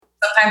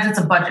sometimes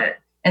it's a budget,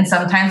 and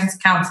sometimes it's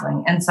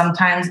counseling, and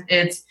sometimes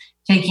it's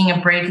taking a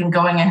break and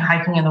going and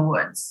hiking in the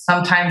woods.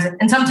 Sometimes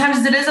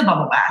it is a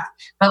bubble bath,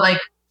 but like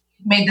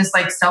made this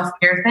like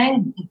self-care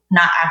thing,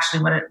 not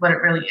actually what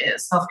it really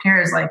is.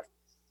 Self-care is like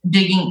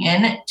digging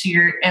in to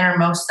your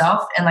innermost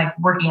self and like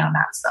working on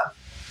that stuff.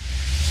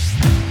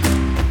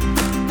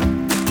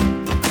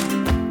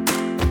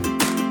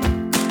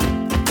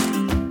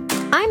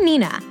 I'm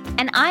Nina.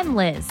 And I'm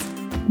Liz.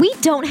 We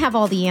don't have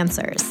all the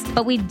answers,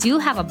 but we do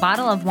have a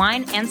bottle of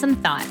wine and some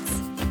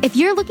thoughts. If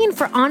you're looking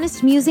for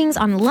honest musings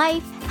on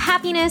life,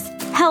 happiness,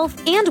 health,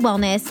 and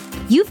wellness,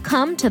 you've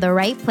come to the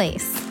right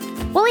place.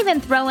 We'll even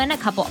throw in a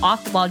couple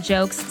off-the-wall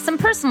jokes, some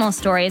personal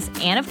stories,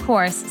 and of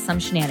course, some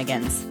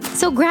shenanigans.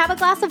 So grab a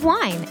glass of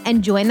wine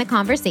and join the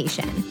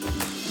conversation.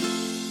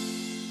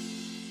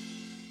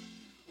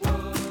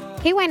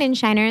 Hey, Wine and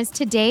Shiners.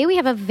 Today we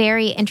have a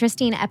very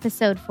interesting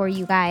episode for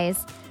you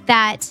guys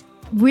that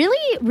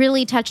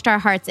really touched our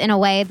hearts in a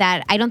way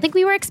that I don't think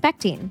we were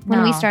expecting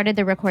when we started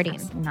the recording.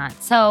 Not.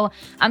 So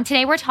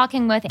today we're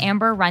talking with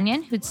Amber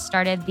Runyon, who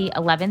started the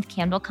 11th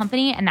Candle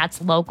Company, and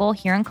that's local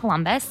here in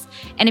Columbus.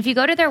 And if you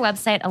go to their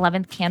website,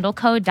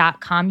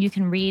 11thcandleco.com, you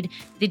can read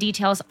the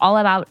details all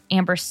about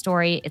Amber's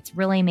story. It's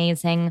really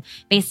amazing.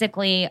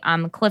 Basically,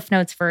 Cliff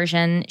Notes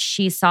version,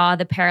 she saw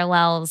the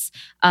parallels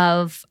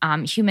of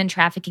human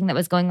trafficking that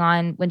was going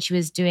on when she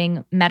was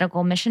doing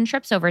medical mission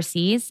trips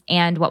overseas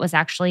and what was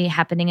actually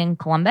happening in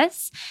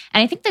Columbus.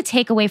 And I think the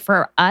takeaway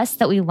for us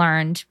that we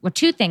learned were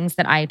two things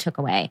that I took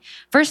away.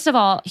 First of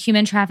all,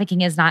 human trafficking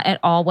is not at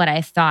all what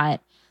I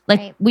thought. Like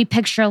right. We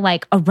picture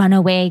like a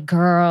runaway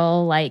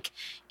girl, like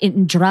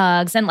in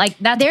drugs, and like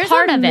that's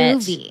part of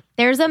it.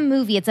 There's a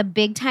movie. It's a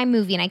big time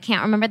movie, and I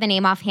can't remember the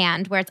name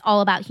offhand, where it's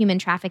all about human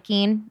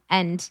trafficking.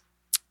 And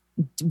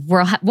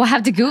we'll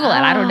have to Google it.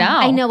 I don't know.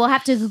 I know we'll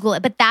have to Google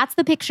it, but that's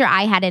the picture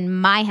I had in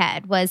my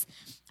head was.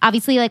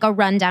 Obviously, like a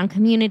rundown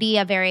community,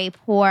 a very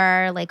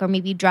poor, like, or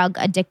maybe drug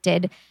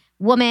addicted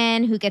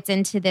woman who gets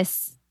into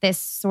this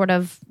sort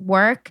of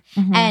work.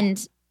 Mm-hmm.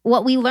 And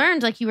what we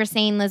learned, like you were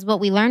saying, Liz,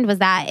 what we learned was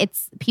that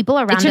it's people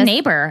around us. It's your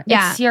neighbor.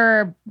 Yeah. It's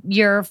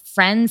your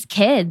friends'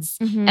 kids.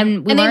 Mm-hmm.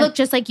 And they look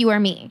just like you or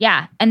me.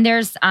 Yeah. And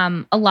there's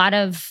a lot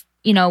of,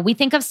 we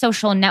think of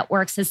social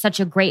networks as such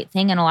a great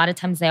thing, and a lot of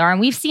times they are.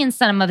 And we've seen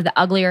some of the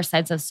uglier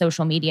sides of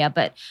social media.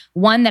 But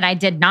one that I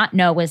did not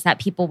know was that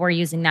people were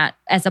using that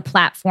as a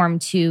platform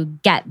to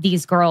get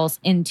these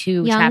girls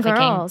into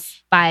trafficking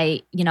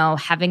by,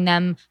 having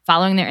them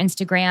following their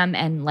Instagram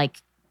and like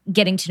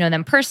getting to know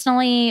them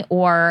personally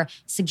or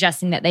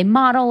suggesting that they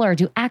model or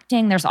do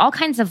acting. There's all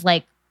kinds of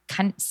like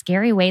kind of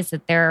scary ways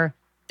that they're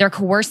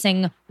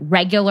coercing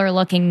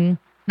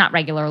not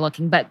regular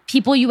looking, but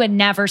people you would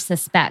never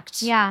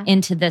suspect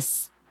into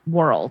this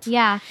world.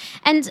 Yeah.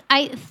 And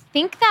I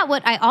think that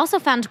what I also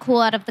found cool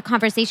out of the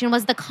conversation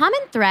was the common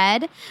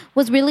thread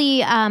was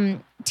really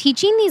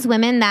teaching these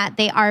women that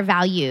they are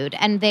valued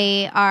and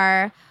they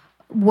are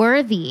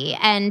worthy,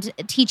 and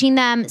teaching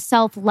them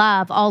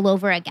self-love all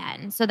over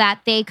again so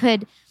that they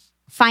could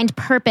find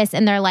purpose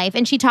in their life.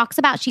 And she talks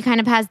about, she kind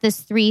of has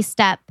this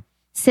 3-step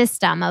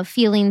system of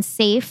feeling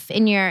safe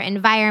in your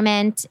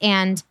environment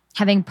and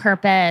having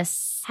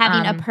purpose.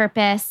 Having a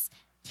purpose.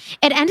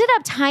 It ended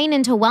up tying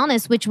into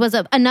wellness, which was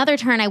another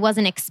turn I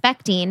wasn't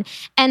expecting.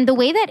 And the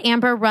way that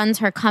Amber runs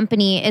her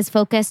company is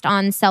focused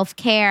on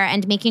self-care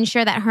and making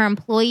sure that her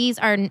employees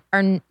are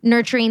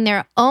nurturing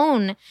their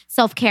own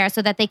self-care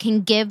so that they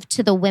can give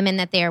to the women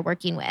that they are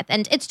working with.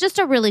 And it's just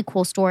a really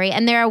cool story.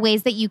 And there are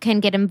ways that you can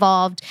get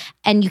involved,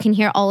 and you can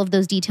hear all of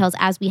those details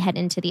as we head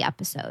into the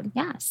episode.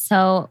 Yeah.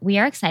 So we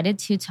are excited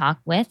to talk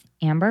with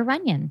Amber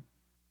Runyon.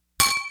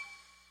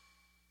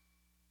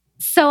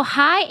 So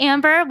hi,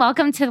 Amber.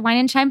 Welcome to the Wine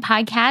and Shine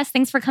podcast.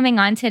 Thanks for coming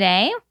on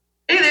today.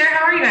 Hey there.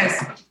 How are you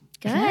guys?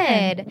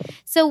 Good.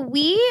 So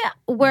we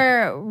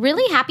were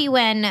really happy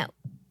when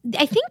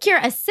I think your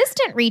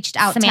assistant reached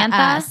out to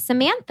us,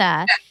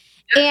 Samantha.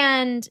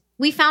 And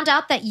we found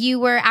out that you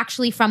were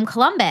actually from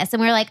Columbus.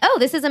 And we were like, oh,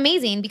 this is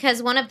amazing,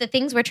 because one of the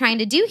things we're trying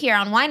to do here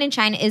on Wine and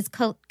Shine is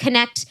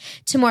connect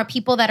to more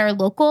people that are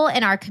local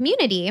in our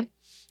community.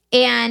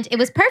 And it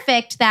was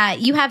perfect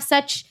that you have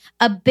such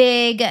a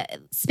big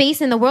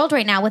space in the world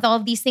right now with all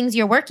of these things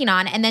you're working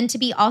on. And then to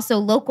be also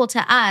local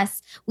to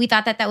us, we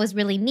thought that was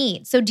really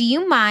neat. So do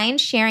you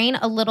mind sharing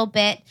a little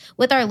bit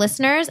with our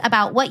listeners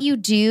about what you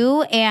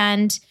do,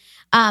 and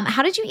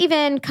how did you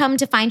even come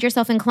to find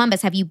yourself in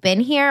Columbus? Have you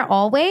been here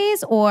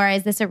always, or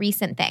is this a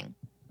recent thing?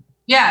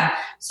 Yeah.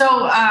 So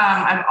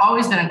I've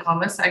always been in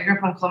Columbus. I grew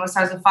up in Columbus.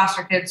 I was a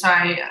foster kid, so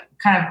I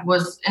kind of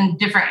was in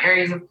different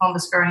areas of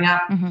Columbus growing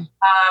up. Mm-hmm.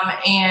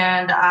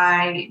 And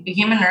I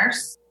became a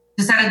nurse.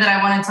 Decided that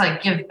I wanted to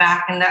like give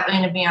back, and that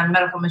landed me on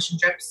medical mission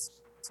trips,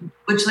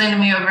 which landed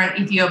me over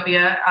in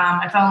Ethiopia.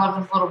 I fell in love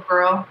with a little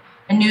girl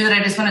and knew that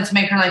I just wanted to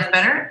make her life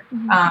better.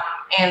 Mm-hmm.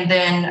 And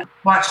then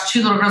watched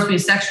 2 little girls be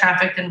sex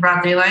trafficked in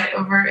broad daylight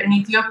over in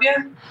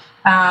Ethiopia.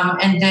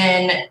 And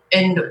then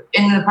in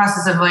the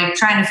process of like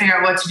trying to figure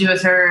out what to do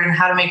with her and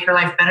how to make her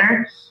life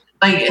better,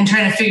 like, and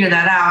trying to figure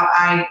that out,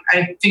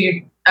 I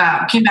figured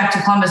came back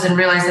to Columbus and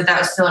realized that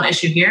was still an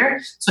issue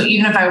here. So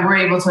even if I were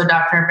able to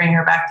adopt her and bring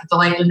her back, that the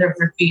likelihood of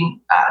her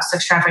being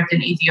sex trafficked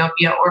in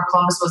Ethiopia or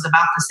Columbus was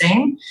about the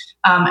same.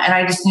 And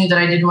I just knew that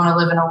I didn't want to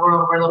live in a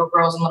world where little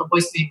girls and little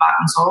boys could be bought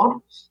and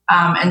sold.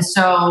 And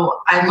so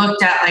I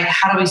looked at like,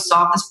 how do we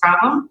solve this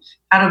problem?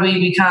 How do we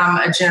become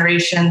a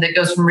generation that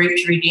goes from rape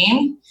to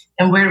redeemed?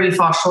 And where do we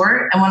fall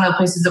short? And one of the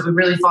places that we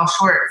really fall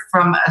short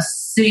from a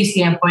city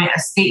standpoint, a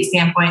state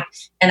standpoint,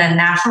 and a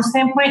national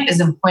standpoint is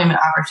employment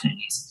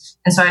opportunities.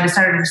 And so I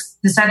decided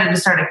to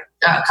start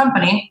a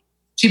company.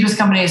 Cheapest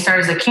company to start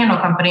is a candle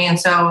company. And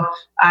so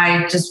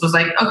I just was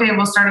like, okay,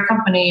 we'll start a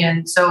company.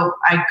 And so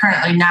I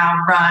currently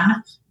now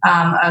run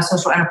a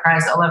social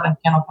enterprise, 11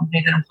 Candle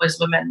company that employs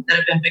women that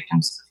have been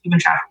victims of human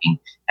trafficking,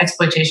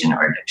 exploitation,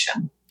 or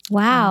addiction.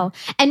 Wow.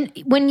 And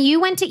when you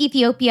went to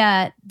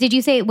Ethiopia, did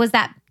you say, was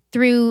that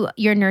through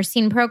your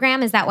nursing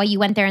program? Is that why you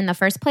went there in the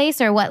first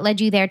place, or what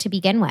led you there to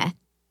begin with?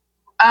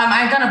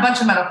 I've done a bunch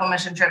of medical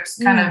mission trips,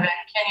 kind of in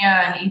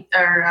Kenya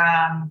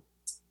and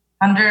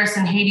Honduras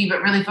and Haiti,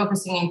 but really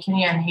focusing in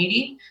Kenya and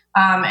Haiti.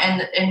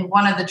 And in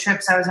one of the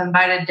trips, I was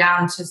invited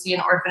down to see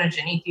an orphanage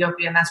in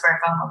Ethiopia, and that's where I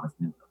fell in love with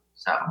Nulu.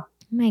 So, oh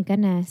my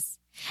goodness.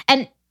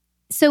 And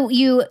I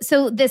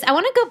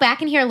want to go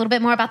back and hear a little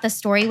bit more about the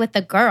story with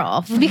the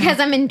girl because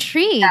I'm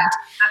intrigued. Yeah,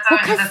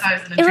 that's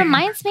always it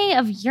reminds me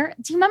of do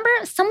you remember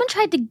someone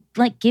tried to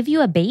like give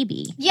you a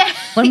baby? Yeah.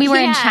 When we were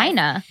in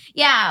China.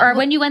 Yeah. Or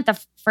when you went the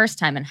first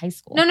time in high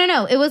school.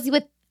 No. It was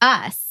with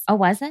us. Oh,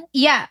 was it?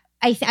 Yeah.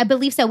 I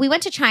believe so. We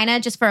went to China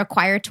just for a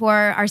choir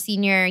tour our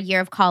senior year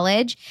of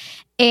college.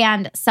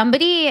 And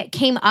somebody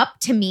came up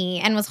to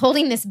me and was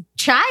holding this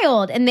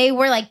child. And they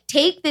were like,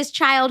 take this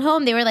child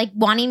home. They were like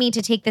wanting me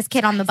to take this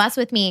kid on the bus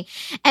with me.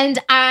 And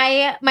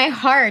I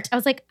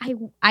was like,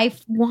 I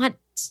want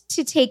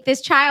to take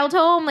this child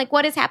home. Like,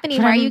 what is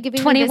happening? Why are you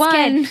giving 21.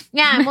 me this kid?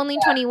 Yeah, I'm only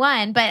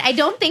 21. But I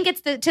don't think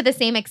it's to the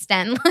same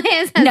extent.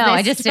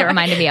 It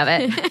reminded me of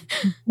it.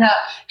 No,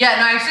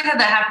 I actually had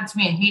that happen to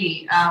me in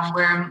Haiti,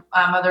 where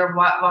a mother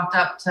walked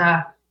up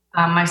to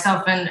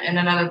myself and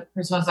another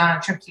person was on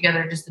a trip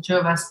together, just the two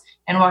of us,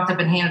 and walked up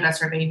and handed us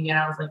her baby. And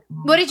I was like,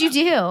 what did you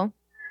do?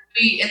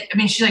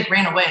 She like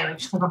ran away, like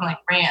she took off and like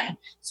ran.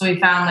 So we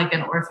found like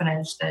an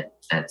orphanage that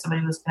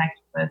somebody was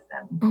connected with.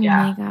 And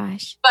my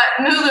gosh. But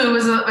Nulu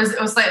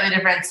was slightly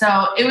different.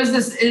 So it was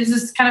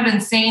this kind of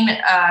insane,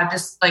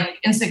 just like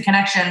instant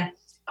connection.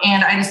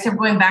 And I just kept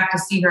going back to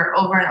see her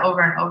over and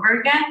over and over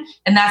again.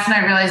 And that's when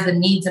I realized the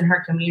needs in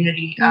her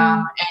community.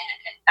 And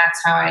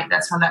that's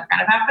how that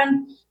kind of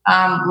happened.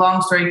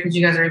 Long story, because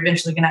you guys are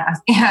eventually going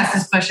to ask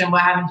this question,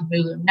 what happened to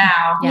Nulu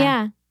now?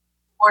 Yeah.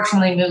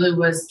 Fortunately, Nulu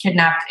was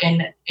kidnapped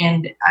and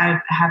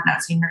I have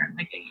not seen her in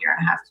like a year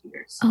and a half, 2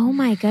 years. Oh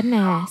my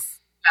goodness.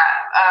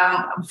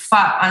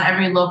 Fought on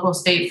every local,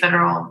 state,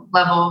 federal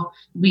level.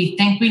 We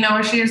think we know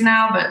where she is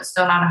now, but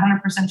still not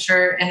 100%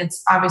 sure. And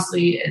it's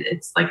obviously,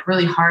 it's like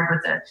really hard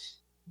with the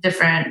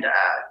different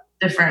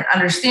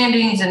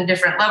understandings and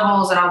different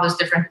levels and all those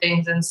different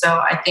things. And so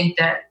I think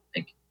that,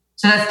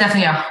 so that's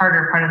definitely a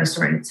harder part of the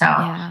story to tell.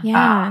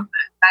 Yeah.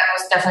 That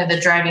was definitely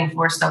the driving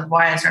force of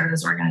why I started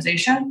this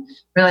organization,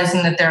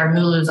 realizing that there are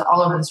Nulus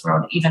all over this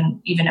world, even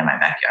in my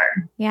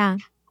backyard. Yeah.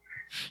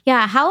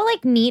 Yeah. How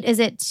neat is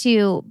it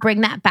to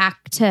bring that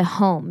back to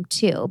home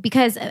too?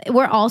 Because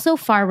we're also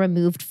far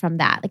removed from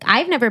that. Like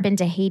I've never been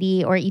to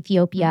Haiti or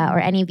Ethiopia or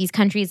any of these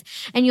countries,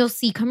 and you'll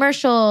see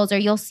commercials or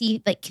you'll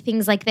see like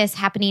things like this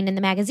happening in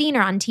the magazine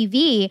or on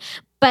TV.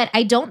 But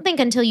I don't think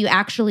until you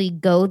actually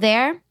go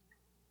there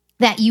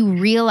that you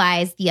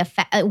realize the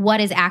effect,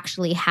 what is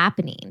actually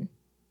happening.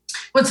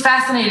 What's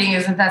fascinating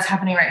is that that's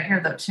happening right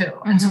here, though, too.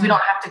 And so we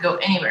don't have to go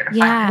anywhere to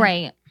find it.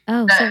 Right.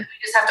 Oh, so we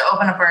just have to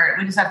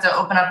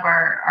open up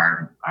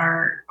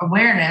our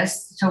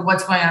awareness to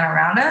what's going on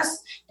around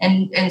us,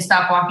 and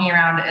stop walking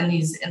around in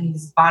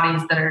these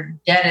bodies that are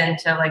dead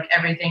into like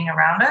everything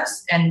around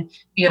us, and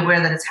be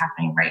aware that it's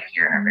happening right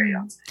here in our very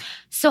own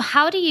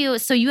city.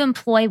 So you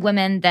employ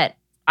women that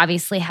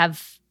obviously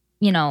have,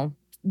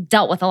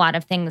 dealt with a lot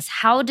of things.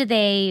 How do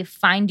they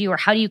find you, or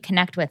how do you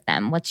connect with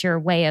them? What's your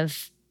way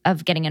of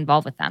getting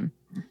involved with them?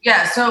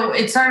 Yeah, so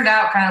it started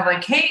out kind of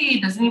like, hey,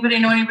 does anybody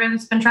know anybody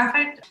that's been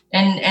trafficked?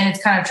 And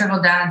it's kind of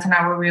trickled down into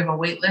now where we have a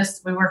wait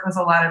list. We work with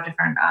a lot of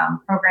different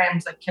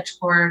programs like Catch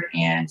Court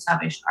and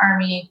Salvation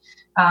Army,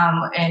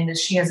 and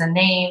She Has a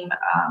Name,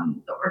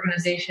 the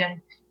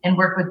organization, and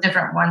work with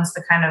different ones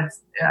to kind of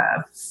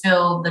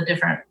fill the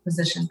different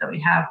positions that we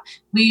have.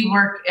 We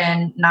work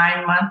in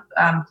 9-month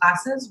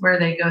classes where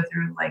they go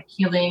through like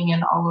healing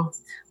and all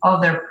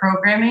of their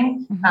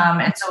programming.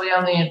 And so we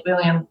only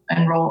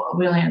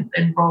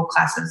enroll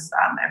classes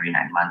every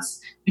 9 months.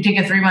 We take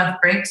a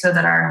 3-month break so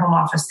that our home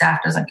office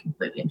staff doesn't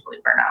completely and fully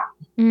burn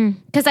out.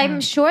 Because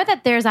I'm sure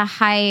that there's a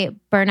high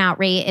burnout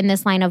rate in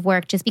this line of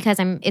work just because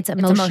it's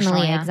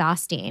emotionally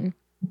exhausting.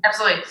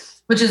 Absolutely.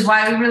 Which is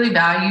why we really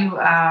value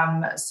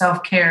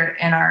self-care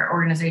in our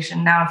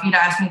organization. Now, if you'd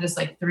asked me this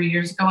like 3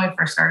 years ago when I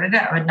first started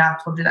it, I would not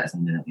have told you that's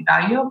something that we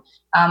value.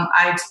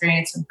 I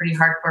experienced some pretty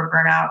hardcore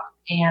burnout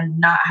and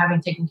not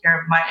having taken care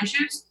of my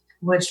issues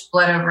which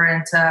bled over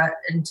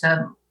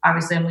into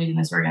obviously I'm leading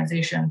this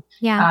organization.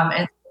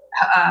 Yeah.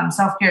 And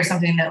self-care is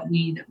something that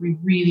we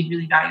really,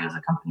 really value as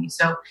a company.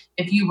 So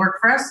if you work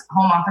for us,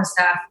 home office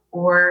staff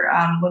or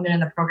women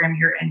in the program,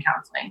 you're in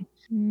counseling.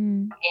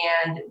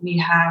 And we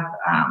have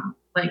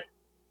like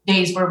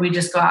days where we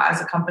just go out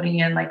as a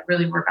company and like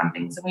really work on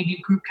things, and we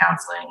do group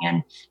counseling.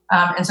 And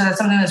so that's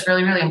something that's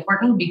really, really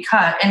important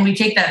and we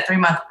take that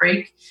 3-month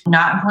break,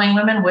 not employing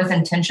women with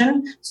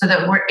intention so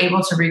that we're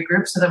able to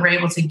regroup, so that we're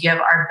able to give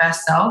our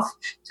best self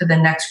to the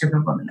next group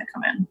of women that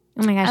come in.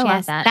 Oh my gosh. I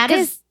love that. That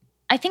is,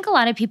 I think a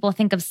lot of people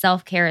think of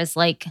self-care as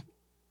like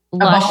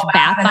lush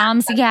bath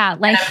bombs. Yeah.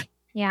 Like,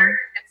 yeah.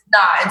 It's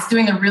not. It's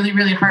doing the really,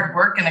 really hard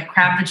work and the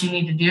crap that you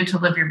need to do to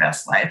live your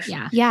best life.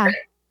 Yeah. Yeah. Right?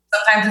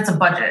 Sometimes it's a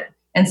budget,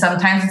 and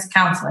sometimes it's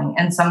counseling,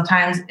 and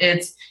sometimes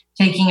it's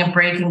taking a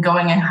break and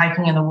going and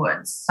hiking in the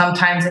woods.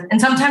 Sometimes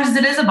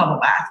it is a bubble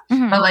bath,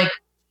 but like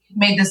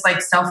made this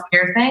like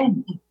self-care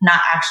thing,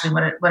 not actually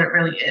what it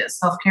really is.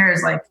 Self-care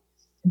is like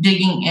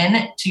digging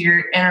in to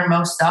your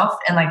innermost self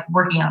and like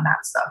working on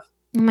that stuff.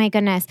 Oh my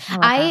goodness.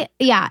 I'm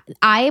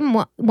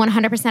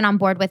 100% on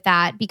board with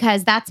that,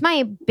 because that's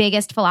my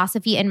biggest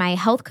philosophy in my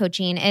health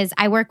coaching is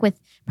I work with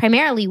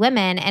primarily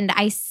women, and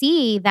I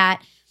see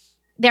that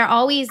they're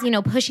always,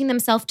 pushing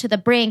themselves to the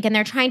brink, and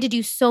they're trying to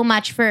do so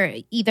much for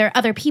either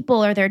other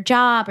people or their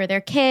job or their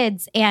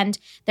kids, and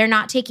they're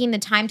not taking the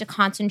time to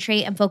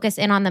concentrate and focus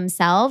in on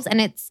themselves.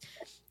 And it's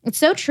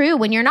so true.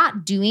 When you're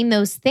not doing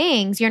those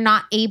things, you're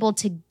not able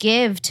to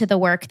give to the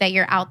work that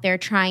you're out there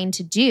trying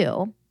to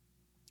do.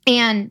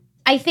 And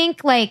I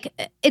think like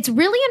it's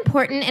really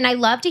important, and I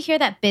love to hear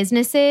that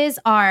businesses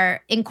are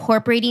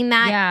incorporating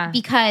that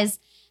because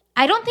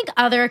I don't think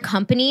other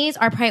companies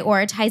are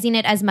prioritizing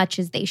it as much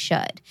as they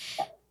should.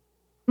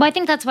 Well, I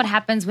think that's what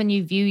happens when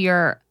you view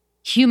your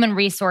human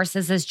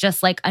resources as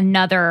just like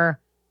another,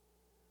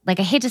 like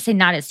I hate to say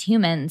not as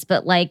humans,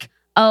 but like,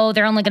 oh,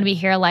 they're only going to be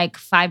here like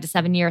 5 to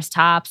 7 years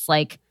tops.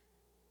 Like,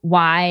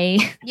 why?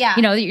 Yeah.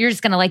 You're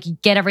just going to like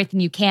get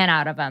everything you can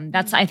out of them.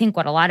 That's, I think,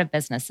 what a lot of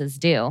businesses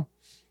do.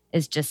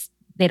 Is just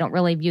they don't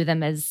really view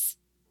them as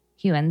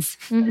humans.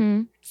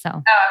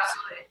 So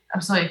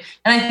absolutely.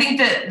 And I think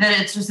that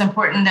it's just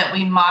important that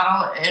we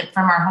model it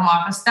from our home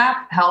office staff,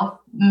 health,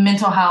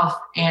 mental health,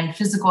 and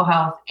physical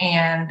health,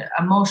 and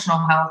emotional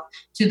health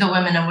to the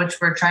women in which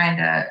we're trying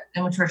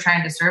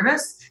to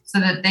service, so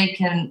that they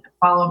can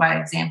follow by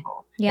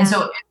example. And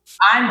so if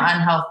I'm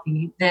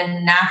unhealthy,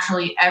 then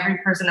naturally every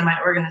person in my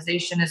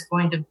organization is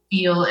going to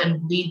feel and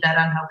bleed that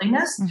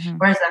unhealthiness.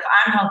 Whereas if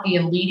I'm healthy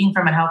and leading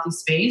from a healthy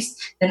space,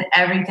 then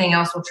everything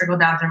else will trickle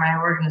down through my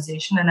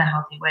organization in a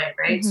healthy way,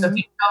 right? So if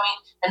you show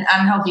me an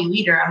unhealthy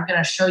leader, I'm going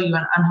to show you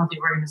an unhealthy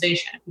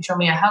organization. If you show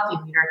me a healthy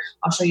leader,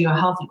 I'll show you a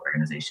healthy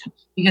organization,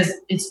 because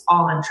it's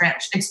all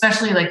entrenched,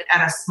 especially like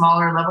at a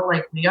smaller level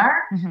like we are.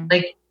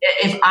 Like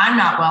if I'm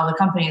not well, the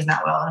company is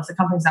not well. And if the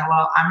company's not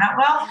well, I'm not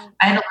well.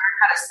 I had to learn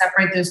how to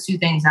separate those two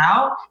things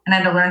out, and I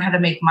had to learn how to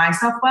make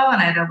myself well,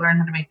 and I had to learn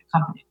how to make the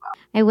company well.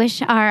 I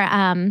wish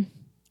our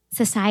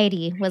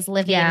society was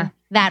living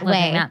that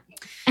way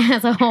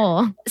as a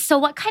whole. So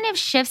what kind of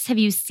shifts have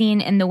you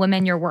seen in the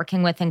women you're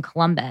working with in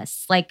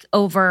Columbus, like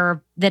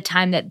over the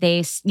time that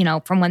they,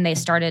 from when they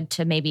started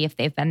to maybe if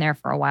they've been there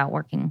for a while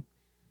working?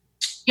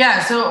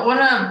 Yeah, so one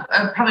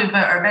of probably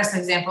our best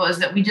example is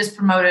that we just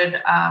promoted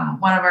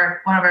one of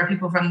our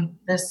people from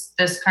this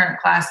current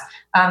class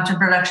to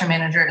production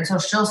manager, and so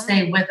she'll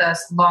stay with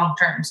us long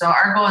term. So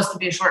our goal is to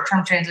be a short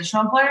term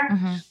transitional employer.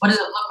 What does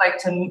it look like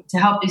to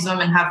help these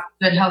women have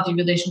good, healthy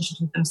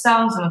relationships with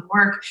themselves and with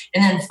work,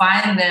 and then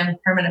find them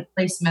permanent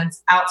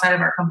placements outside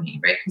of our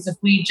company, right? Because if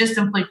we just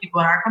employ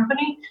people in our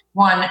company,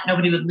 one,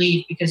 nobody would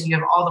leave because you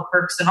have all the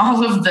perks and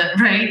all of the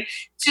right.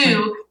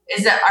 Two,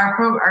 is that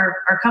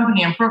our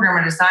company and program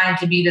are designed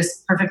to be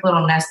this perfect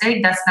little nest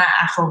egg. That's not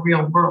actual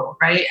real world,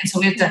 right? And so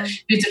we have to kind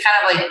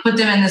of like put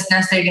them in this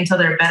nest egg until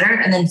they're better,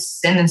 and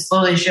then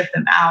slowly shift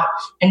them out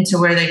into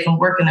where they can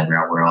work in the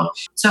real world.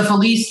 So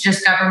Felice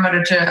just got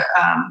promoted to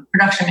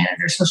production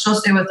manager, so she'll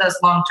stay with us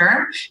long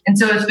term. And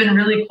so it's been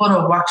really cool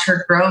to watch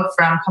her grow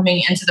from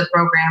coming into the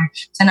program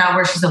to now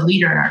where she's a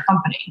leader in our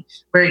company,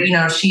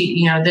 where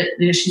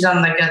she's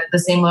on like the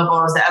same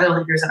level as the other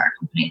leaders in our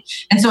company.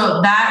 And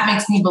so that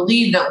makes me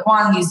believe that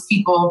one, these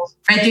people,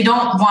 right, they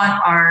don't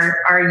want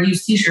our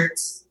used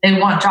t-shirts. They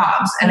want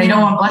jobs, and they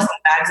don't want blessing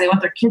bags. They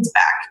want their kids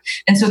back.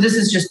 And so this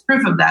is just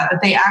proof of that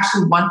they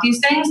actually want these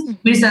things.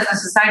 We just as a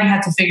society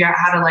had to figure out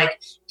how to like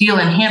deal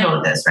and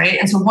handle this, right?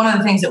 And so one of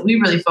the things that we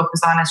really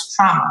focus on is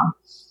trauma.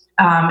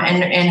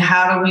 And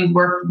how do we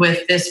work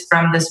with this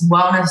from this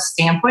wellness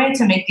standpoint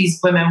to make these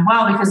women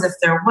well? Because if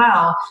they're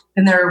well,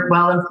 then they're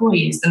well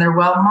employees, and they're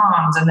well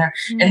moms, and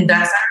and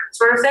that's that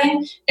sort of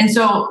thing. And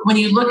so when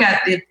you look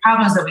at the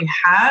problems that we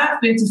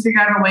have to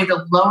figure out a way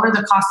to lower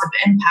the cost of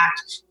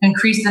impact to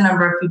increase the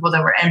number of people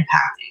that we're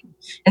impacting.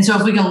 And so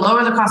if we can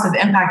lower the cost of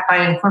impact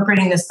by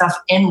incorporating this stuff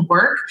in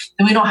work,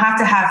 then we don't have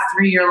to have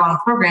 3-year-long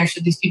programs for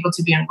these people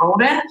to be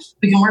enrolled in.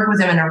 We can work with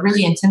them in a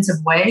really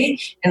intensive way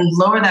and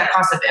lower that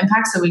cost of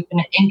impact so we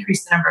can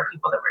increase the number of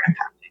people that we're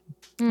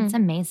impacting. That's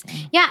amazing.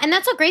 Yeah. And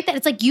that's so great that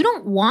it's like, you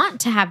don't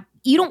want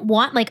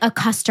like a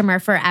customer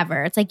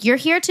forever. It's like, you're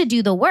here to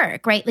do the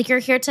work, right? Like, you're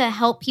here to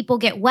help people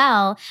get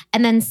well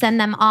and then send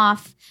them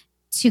off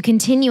to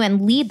continue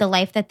and lead the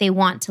life that they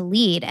want to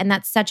lead. And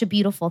that's such a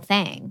beautiful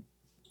thing.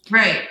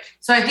 Right.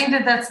 So I think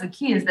that that's the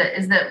key is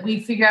that we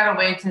figure out a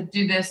way to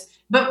do this,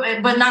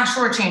 but not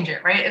shortchange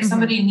it, right? If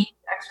somebody needs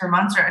extra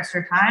months or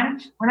extra time,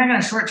 we're not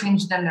going to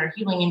shortchange them their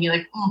healing and be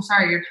like, oh, I'm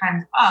sorry, your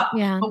time's up.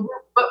 Yeah. But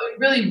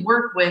we really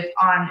work with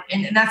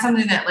and that's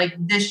something that like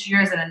this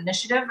year as an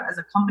initiative, as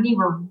a company,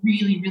 we're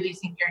really, really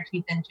sinking our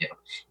teeth into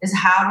is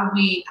how do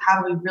we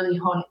really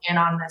hone in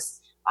on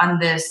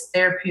this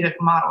therapeutic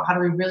model? How do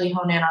we really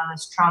hone in on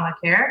this trauma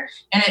care?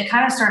 And it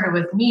kind of started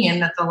with me in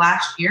that the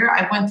last year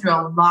I went through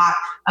a lot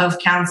of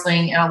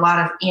counseling and a lot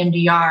of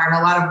EMDR and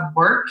a lot of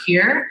work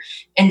here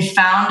and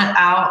found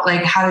out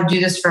like how to do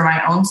this for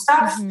my own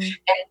stuff. And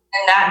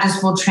that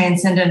just will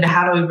transcend into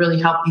how do we really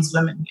help these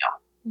women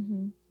heal.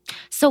 Mm-hmm.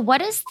 So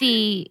what is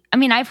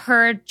I've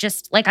heard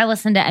just like I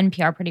listen to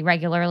NPR pretty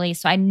regularly,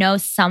 so I know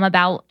some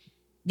about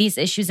these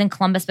issues in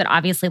Columbus, but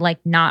obviously like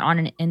not on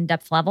an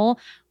in-depth level.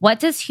 What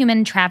does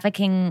human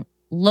trafficking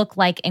look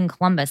like in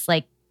Columbus?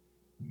 Like,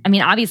 I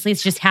mean, obviously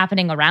it's just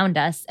happening around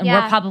us and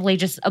we're probably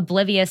just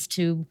oblivious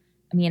to,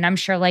 I mean, I'm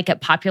sure like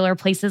at popular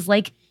places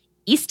like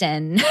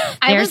Easton,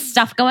 there's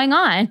stuff going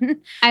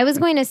on. I was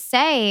going to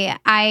say,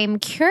 I'm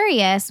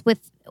curious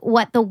with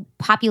what the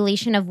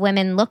population of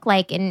women look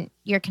like in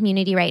your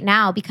community right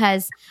now,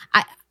 because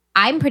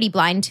I'm pretty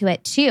blind to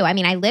it too. I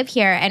mean, I live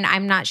here and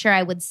I'm not sure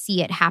I would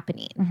see it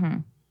happening. Mm-hmm.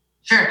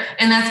 Sure.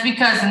 And that's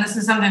because, and this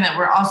is something that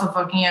we're also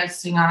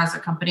focusing on as a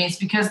company, it's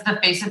because the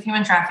face of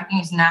human trafficking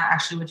is not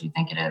actually what you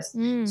think it is.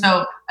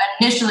 So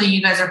initially,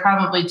 you guys are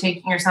probably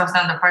taking yourselves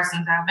down to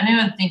Parsons Avenue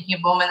and thinking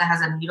of a woman that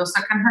has a needle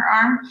stuck in her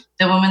arm.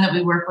 The women that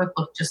we work with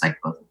look just like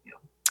both of you.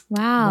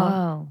 Wow.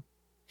 Whoa.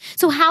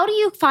 So how do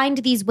you find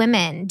these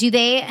women?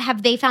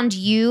 Have they found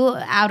you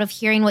out of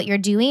hearing what you're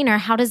doing, or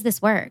how does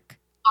this work?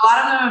 A lot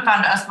of them have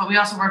found us, but we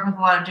also work with a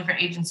lot of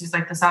different agencies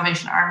like the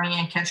Salvation Army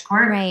and Catch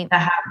Court that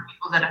have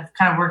people that have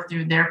kind of worked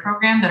through their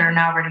program that are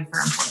now ready for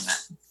employment.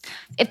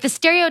 If the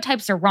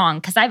stereotypes are wrong,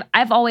 because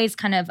I've always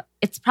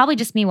it's probably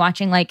just me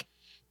watching like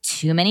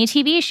too many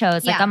TV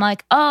shows. Like I'm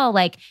like, oh,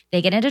 like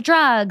they get into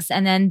drugs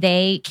and then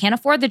they can't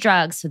afford the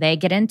drugs. So they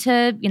get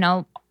into,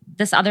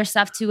 this other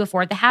stuff to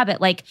afford the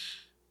habit. Like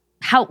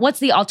what's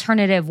the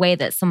alternative way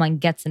that someone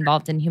gets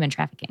involved in human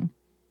trafficking?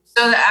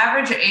 So the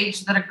average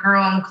age that a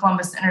girl in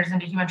Columbus enters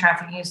into human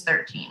trafficking is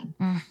 13.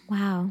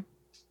 Wow.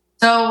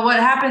 So what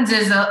happens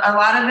is a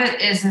lot of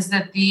it is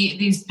that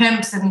these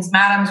pimps and these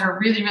madams are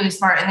really, really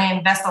smart and they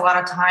invest a lot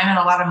of time and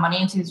a lot of money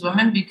into these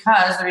women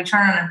because the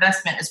return on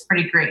investment is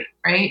pretty great,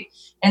 right?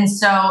 And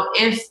so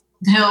if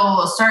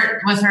he'll start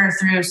with her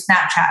through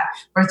Snapchat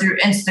or through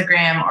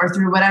Instagram or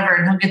through whatever,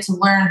 and he'll get to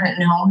learn her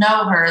and he'll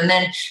know her. And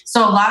then,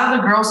 so a lot of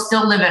the girls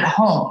still live at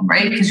home,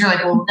 right? Because you're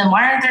like, well, then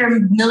why aren't there a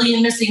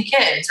million missing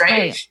kids,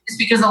 right? It's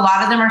because a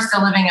lot of them are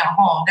still living at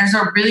home. There's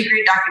a really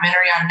great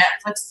documentary on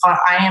Netflix called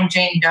I Am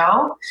Jane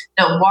Doe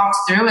that walks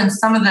through, and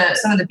some of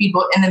the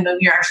people in the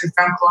movie are actually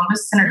from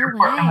Columbus. Senator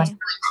Portman was really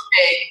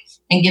big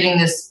in getting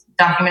this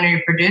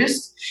documentary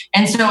produced.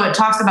 And so it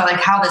talks about like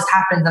how this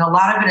happens. And a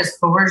lot of it is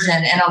coercion.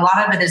 And a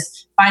lot of it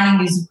is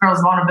finding these girls'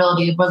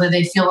 vulnerability, whether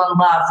they feel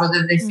unloved,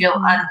 whether they feel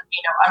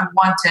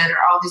unwanted, or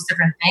all these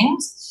different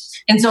things.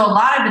 And so a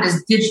lot of it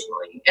is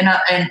digitally.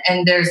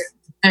 And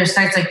there's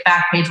sites like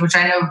Backpage, which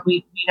I know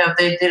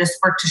they just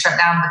work to shut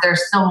down, but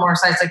there's still more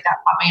sites like that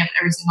popping up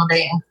every single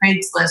day, and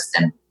Craigslist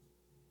and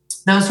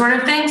those sort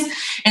of things.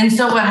 And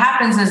so what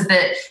happens is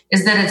that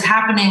it's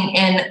happening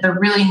in the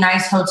really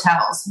nice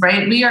hotels,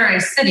 right? We are a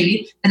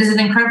city that is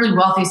an incredibly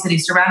wealthy city,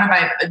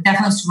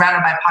 definitely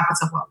surrounded by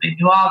pockets of wealth. We have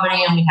New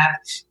Albany, and we have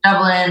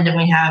Dublin, and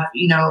we have,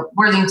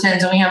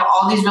 Worthingtons, and we have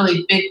all these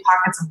really big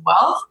pockets of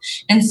wealth.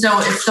 And so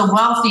it's the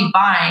wealthy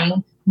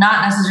buying,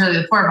 not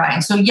necessarily the poor buying.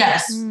 So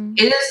yes,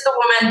 it is the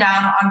woman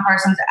down on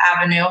Parsons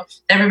Avenue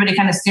that everybody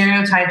kind of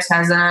stereotypes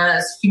as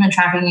a human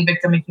trafficking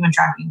victim,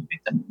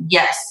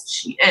 Yes,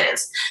 she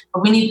is.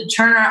 But we need to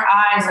turn our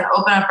eyes and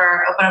open up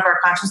our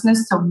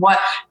consciousness to what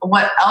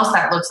else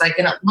that looks like.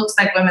 And it looks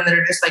like women that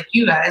are just like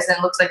you guys, and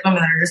it looks like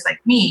women that are just like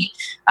me,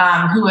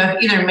 who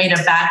have either made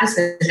a bad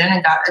decision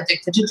and got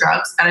addicted to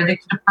drugs, got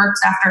addicted to perks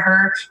after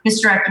her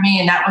hysterectomy,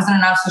 and that wasn't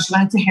enough, so she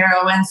went into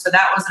heroin. So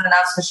that wasn't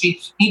enough, so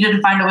she needed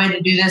to find a way to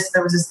do this.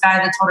 There was this guy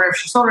that told her if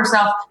she sold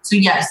herself. So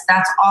yes,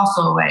 that's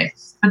also a way.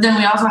 But then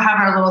we also have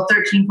our little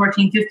 13,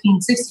 14, 15,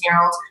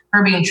 16-year-olds who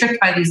are being tricked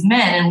by these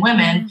men and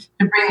women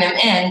to bring them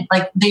in.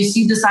 Like they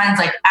see the signs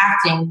like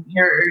acting,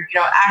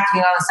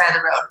 acting on the side of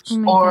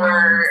the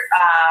road,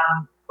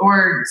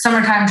 or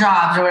summertime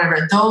jobs or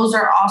whatever. Those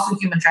are also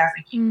human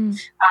trafficking. And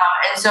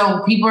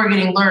so people are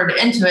getting lured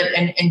into it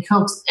and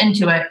coaxed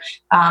into it.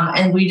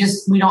 And we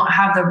don't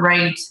have the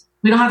right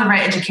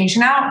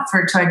education out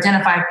to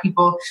identify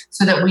people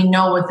so that we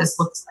know what this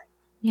looks like.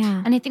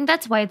 Yeah. And I think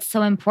that's why it's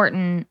so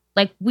important.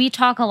 Like we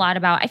talk a lot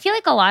about, I feel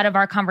like a lot of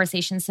our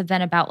conversations have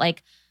been about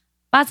like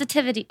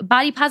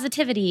body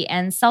positivity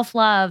and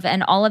self-love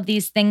and all of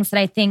these things that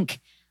I think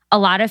a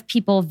lot of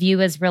people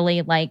view as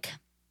really like,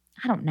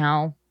 I don't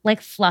know,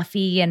 like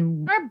fluffy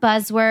and or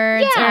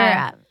buzzwords.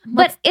 Yeah.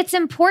 But it's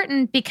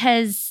important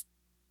because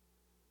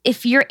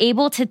if you're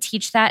able to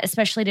teach that,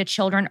 especially to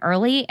children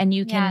early, and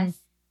you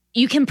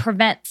can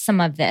prevent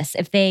some of this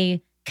if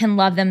they can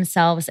love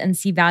themselves and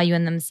see value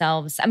in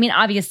themselves. I mean,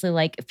 obviously,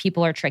 like if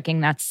people are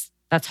tricking, that's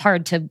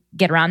hard to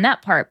get around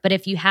that part. But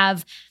if you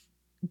have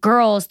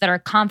girls that are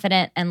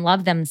confident and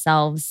love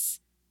themselves,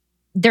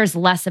 there's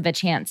less of a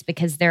chance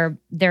because they're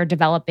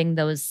developing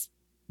those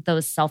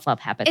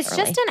self-love habits. It's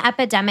early. just an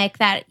epidemic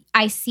that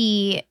I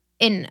see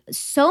in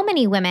so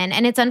many women.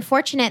 And it's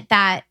unfortunate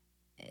that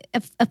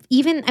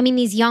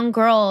these young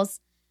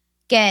girls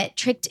get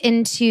tricked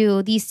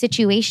into these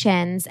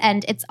situations,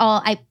 and it's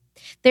all,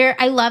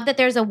 I love that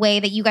there's a way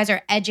that you guys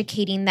are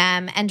educating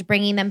them and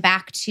bringing them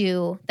back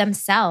to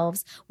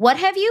themselves. What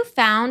have you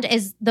found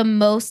is the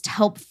most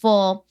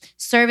helpful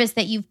service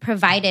that you've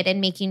provided in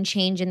making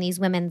change in these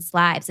women's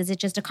lives? Is it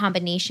just a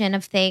combination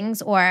of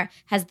things, or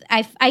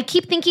I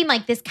keep thinking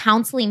like this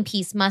counseling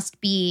piece must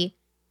be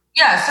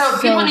so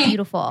people need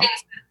beautiful.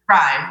 Things to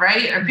thrive,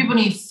 right? Or people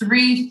need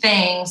 3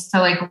 things to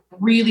like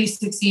really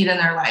succeed in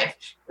their life.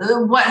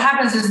 What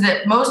happens is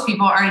that most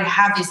people already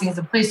have these things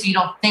in place, so you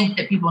don't think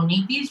that people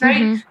need these,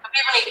 right? Mm-hmm. But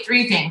people need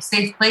 3 things: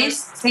 safe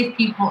place, safe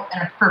people,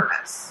 and a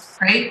purpose,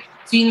 right?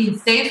 So you need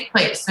safe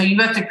place. So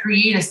you have to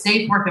create a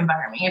safe work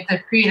environment. You have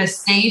to create a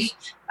safe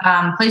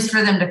place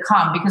for them to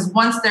come, because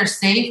once they're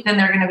safe, then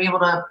they're going to be able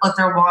to let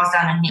their walls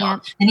down and heal.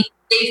 Yep. They need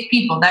safe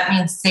people. That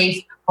means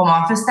safe home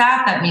office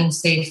staff. That means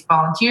safe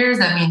volunteers.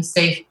 That means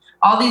safe,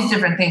 all these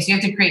different things. You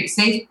have to create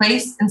safe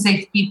place and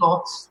safe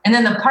people. And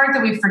then the part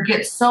that we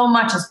forget so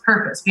much is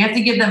purpose. We have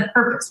to give them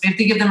purpose. We have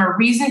to give them a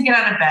reason to get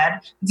out of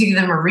bed. We have to give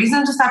them a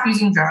reason to stop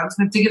using drugs.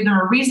 We have to give them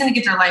a reason to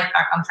get their life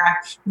back on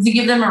track. We have to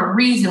give them a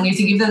reason. We have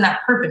to give them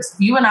that purpose.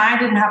 If you and I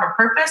didn't have a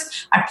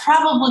purpose, I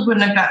probably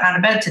wouldn't have gotten out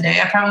of bed today.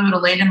 I probably would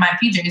have laid in my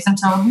PJs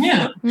until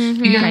noon.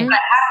 Mm-hmm. Because when I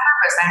had a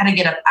purpose, I had to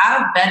get up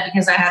out of bed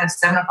because I had a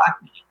 7 o'clock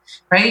meeting.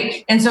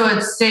 Right. And so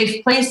it's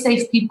safe place,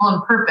 safe people,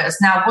 and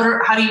purpose. Now,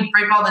 how do you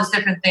break all those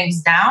different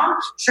things down?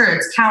 Sure.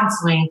 It's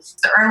counseling. It's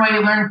the Earn While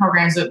You Learn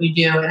programs that we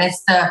do. And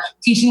it's the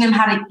teaching them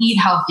how to eat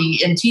healthy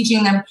and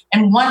teaching them.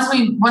 And once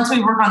we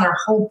work on their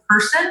whole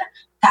person,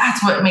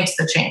 that's what makes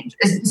the change.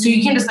 So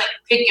you can't just like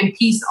pick and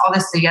piece all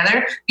this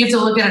together. You have to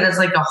look at it as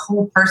like a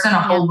whole person, a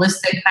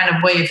holistic kind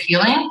of way of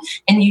healing.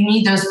 And you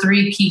need those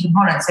 3 key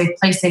components: safe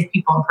place, safe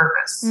people, and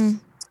purpose. Mm.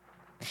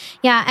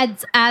 Yeah,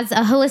 as a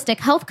holistic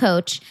health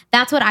coach,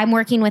 that's what I'm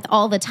working with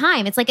all the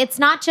time. It's like, it's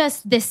not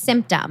just this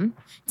symptom.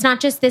 It's not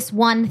just this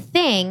one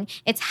thing.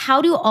 It's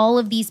how do all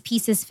of these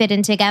pieces fit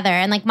in together?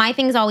 And like my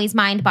thing is always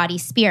mind, body,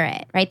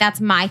 spirit, right? That's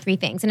my 3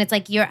 things. And it's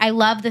like, I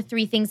love the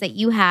 3 things that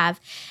you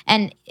have.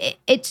 And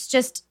it's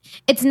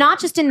not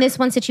just in this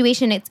one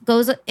situation. It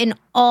goes in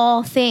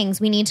all things.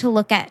 We need to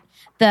look at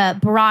the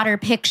broader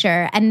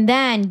picture and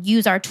then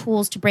use our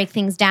tools to break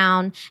things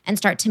down and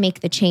start to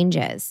make the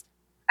changes.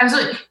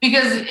 Absolutely.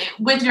 Because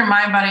with your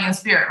mind, body, and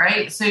spirit,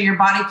 right? So your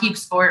body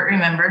keeps score,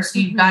 remember. So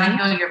you've got to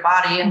heal your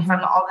body, and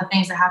from all the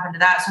things that happen to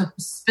that. So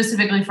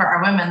specifically for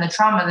our women, the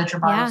trauma that your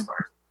body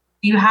stores.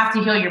 You have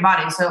to heal your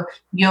body. So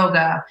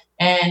yoga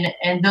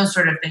and those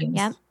sort of things.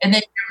 Yep. And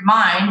then your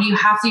mind, you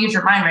have to get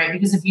your mind right,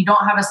 because if you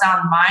don't have a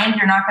sound mind,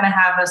 you're not going to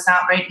have a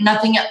sound, right?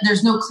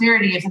 There's no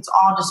clarity if it's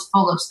all just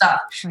full of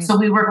stuff. Right. So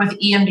we work with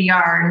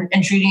EMDR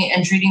and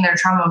treating their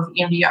trauma with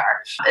EMDR.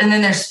 And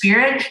then their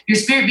spirit, your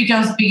spirit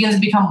begins to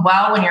become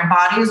well when your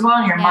body is well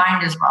and your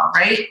mind is well,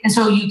 right? And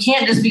so you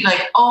can't just be like,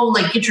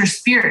 get your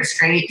spirit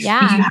straight.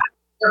 Yeah. You have to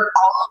work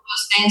all of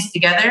those things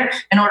together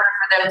in order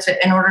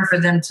for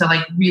them to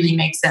like really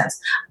make sense.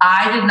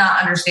 I did not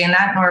understand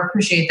that nor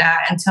appreciate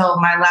that until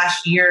my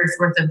last year's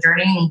worth of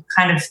journey, and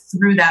kind of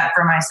through that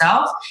for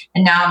myself.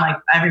 And now I'm like,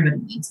 everybody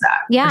needs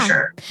that. Yeah. For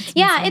sure.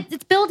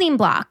 It's building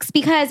blocks,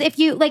 because if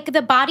you like,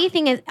 the body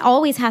thing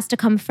always has to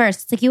come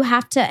first. It's like you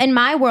have to, in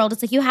my world,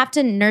 it's like you have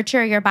to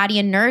nurture your body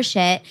and nourish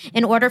it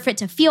in order for it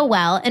to feel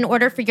well, in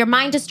order for your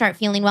mind to start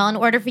feeling well, in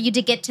order for you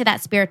to get to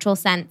that spiritual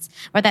sense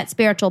or that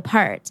spiritual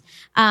part.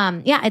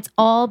 It's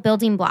all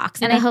building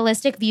blocks. And a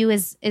holistic view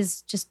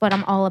is just what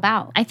I'm all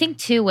about. I think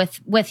too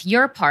with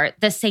your part,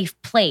 the safe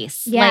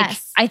place.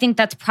 Yes. Like I think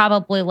that's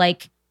probably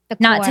like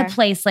not to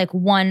place like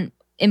one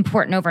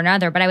important over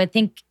another, but I would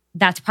think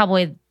that's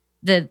probably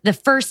the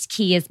first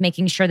key is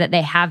making sure that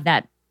they have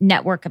that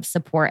network of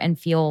support and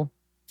feel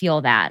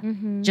that.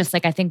 Mm-hmm. Just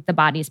like I think the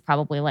body is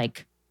probably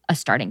like a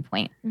starting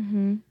point.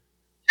 Mm-hmm.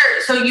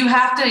 Sure. So you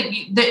have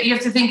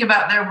to think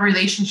about their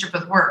relationship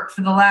with work.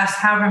 For the last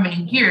however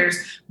many years,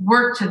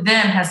 work to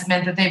them has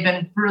meant that they've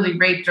been brutally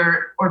raped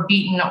or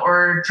beaten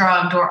or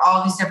drugged or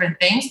all these different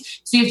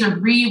things. So you have to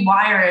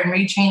rewire and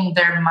retrain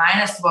their mind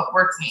as to what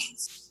work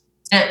means.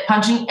 That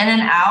punching in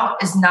and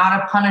out is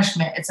not a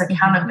punishment. It's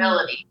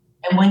accountability.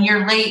 And when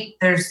you're late,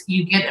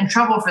 you get in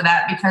trouble for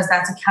that, because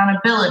that's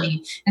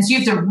accountability. And so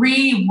you have to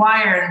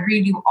rewire and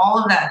redo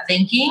all of that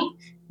thinking.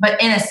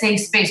 but in a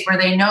safe space where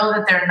they know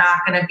that they're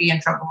not going to be in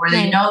trouble, where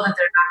they know that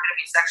they're not going to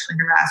be sexually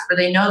harassed, where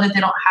they know that they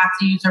don't have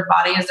to use their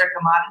body as their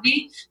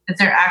commodity, that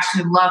they're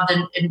actually loved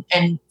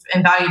and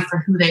valued for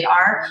who they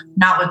are,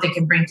 not what they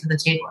can bring to the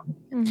table.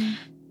 Mm-hmm.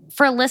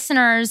 For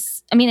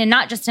listeners, I mean, and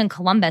not just in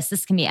Columbus,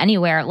 this can be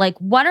anywhere. Like,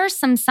 what are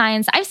some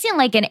signs? I've seen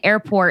like in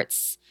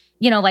airports,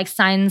 like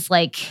signs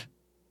like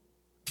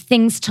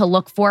things to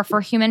look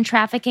for human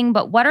trafficking.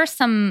 But what are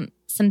some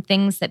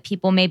things that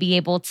people may be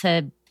able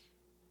to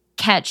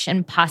catch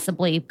and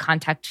possibly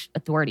contact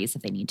authorities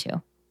if they need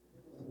to?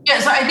 Yeah,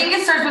 so I think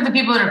it starts with the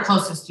people that are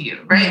closest to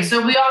you, right? Mm-hmm.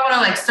 So we all want to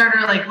like start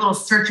our like little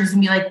searches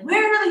and be like,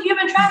 where are the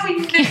human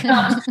trafficking victims?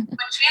 But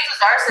chances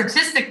are,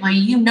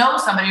 statistically,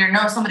 somebody or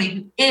know somebody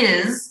who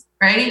is,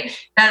 right?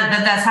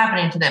 That's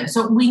happening to them.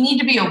 So we need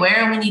to be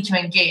aware and we need to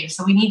engage.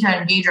 So we need to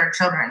engage our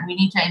children. We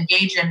need to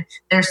engage in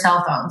their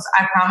cell phones.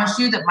 I promise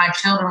you that my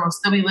children will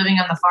still be living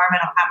on the farm.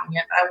 I don't have one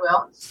yet, but I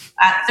will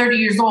at 30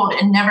 years old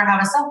and never have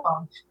a cell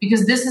phone,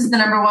 because this is the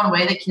number one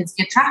way that kids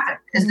get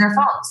trafficked is their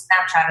phones,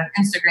 Snapchat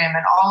and Instagram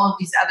and all of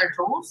these other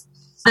tools.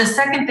 The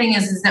second thing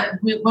is that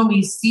when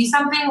we see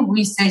something,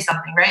 we say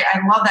something, right?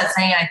 I love that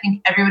saying. I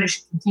think everybody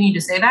should continue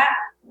to say that.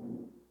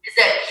 Is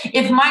that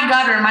if my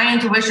gut or my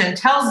intuition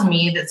tells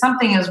me that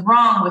something is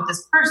wrong with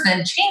this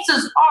person,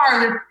 chances are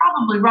they're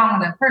probably wrong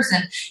with that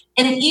person.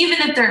 And even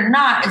if they're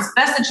not, it's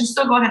best that you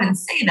still go ahead and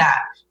say that,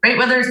 right?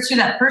 Whether it's to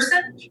that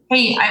person,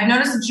 hey, I've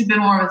noticed that you've been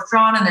more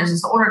withdrawn and there's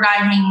this older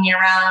guy hanging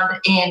around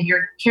and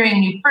you're carrying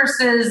new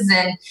purses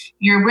and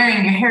you're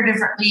wearing your hair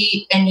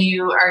differently and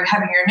you are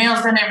having your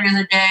nails done every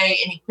other day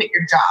and you quit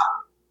your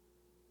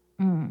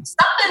job.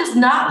 Something's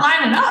not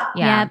lining up.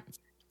 Yeah.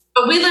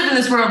 But we live in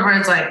this world where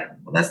it's like,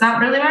 well, that's not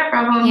really my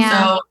problem.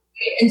 Yeah.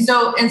 So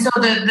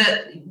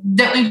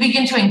that we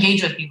begin to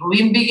engage with people.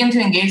 We begin to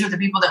engage with the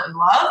people that we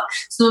love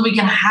so that we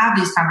can have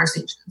these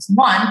conversations.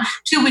 1,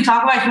 2, we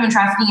talk about human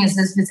trafficking as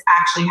if it's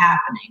actually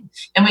happening.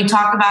 And we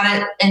talk about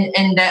it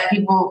and that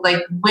people,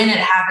 like when it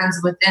happens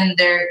within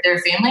their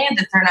family,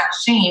 that they're not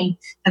shamed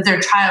that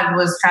their child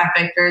was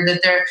trafficked or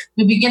that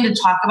we begin to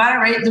talk about it,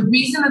 right? The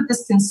reason that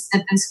this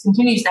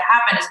continues to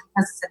happen is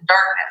because it's in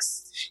darkness.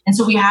 And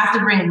so we have to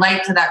bring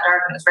light to that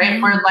darkness, right?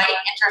 Where light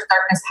enters,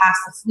 darkness has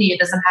to flee. It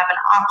doesn't have an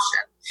option.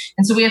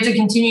 And so we have to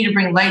continue to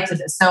bring light to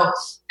this. So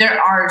there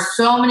are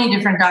so many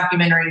different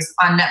documentaries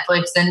on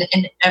Netflix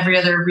and every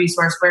other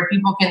resource where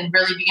people can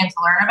really begin to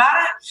learn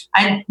about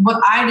it.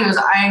 What I do is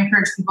I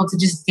encourage people to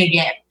just dig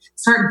in.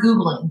 Start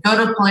Googling. Go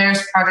to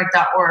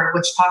PolarisProject.org,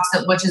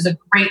 which is a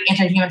great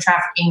anti-human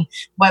trafficking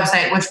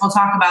website, which will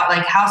talk about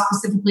like how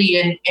specifically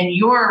in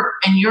your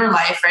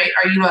life, right?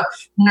 Are you a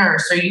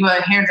nurse? Are you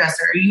a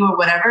hairdresser? Are you a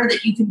whatever?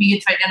 That you can begin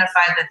to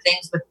identify the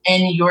things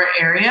within your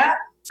area,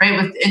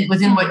 right?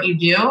 Within what you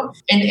do.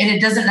 And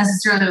it doesn't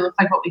necessarily look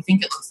like what we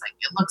think it looks like.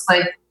 It looks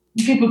like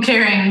people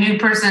carrying new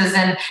purses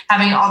and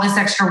having all this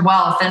extra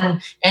wealth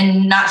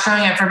and not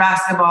showing up for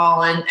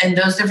basketball and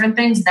those different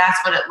things.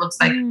 That's what it looks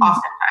like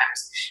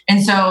oftentimes.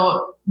 And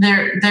so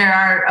there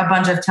are a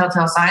bunch of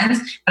telltale signs,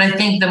 but I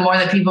think the more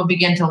that people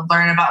begin to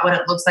learn about what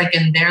it looks like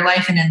in their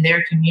life and in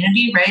their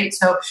community, right?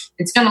 So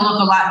it's going to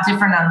look a lot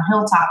different on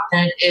Hilltop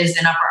than it is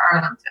in Upper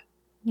Arlington.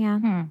 Yeah.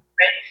 Right?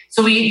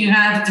 So you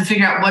kind of have to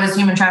figure out what does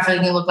human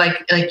trafficking look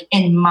like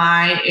in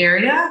my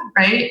area,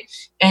 right?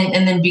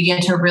 And then begin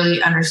to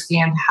really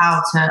understand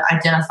how to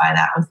identify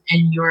that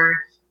within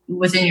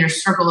your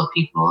circle of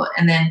people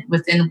and then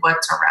within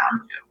what's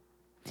around you.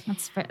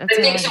 That's I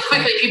think so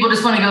quickly people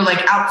just want to go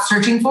like out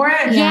searching for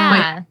it. Yeah.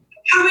 Like,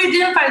 how do we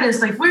identify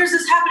this? Like, where's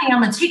this happening?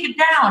 I'm going to take it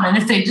down. And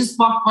if they just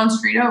walked one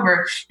street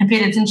over and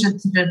paid attention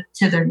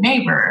to their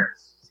neighbor,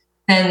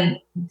 then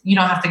you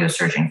don't have to go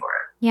searching for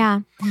it.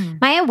 Yeah.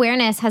 My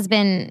awareness has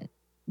been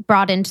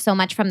broadened so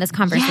much from this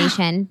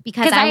conversation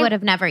because I would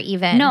have never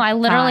even. No, I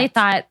literally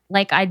thought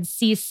like I'd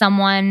see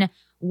someone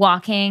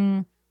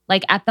walking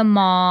like at the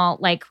mall,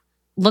 like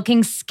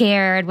looking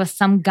scared with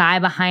some guy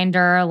behind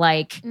her.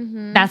 Like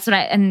that's what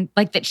and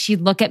like that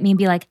she'd look at me and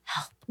be like,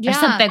 help or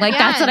something. Like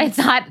that's what I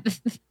thought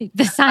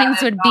the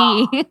signs would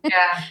be.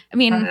 Yeah. I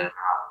mean,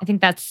 I think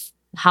that's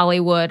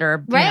Hollywood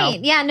or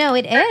yeah, no,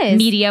 it is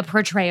media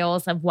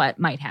portrayals of what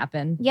might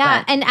happen.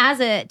 Yeah, and as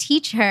a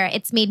teacher,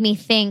 it's made me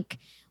think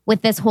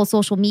with this whole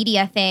social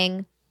media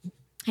thing,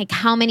 like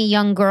how many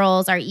young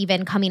girls are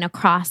even coming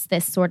across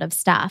this sort of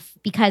stuff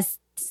because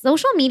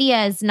social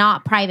media is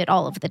not private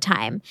all of the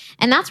time,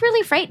 and that's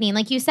really frightening.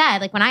 Like you said,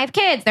 like when I have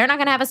kids, they're not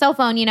going to have a cell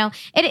phone.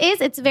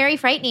 It's very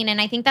frightening,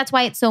 and I think that's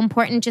why it's so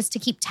important just to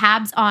keep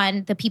tabs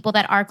on the people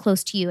that are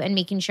close to you and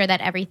making sure that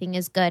everything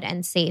is good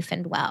and safe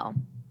and well.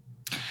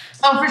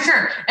 Oh, for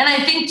sure. And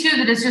I think, too,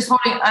 that it's just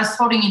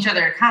holding each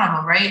other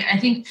accountable, right? I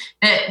think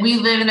that we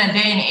live in a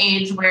day and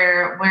age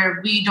where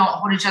we don't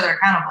hold each other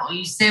accountable.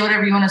 You say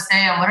whatever you want to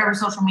say on whatever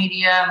social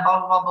media and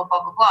blah, blah, blah,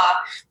 blah, blah, blah,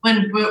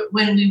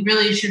 when we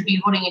really should be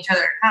holding each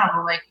other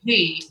accountable. Like,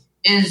 hey,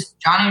 is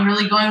Johnny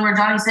really going where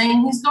Johnny's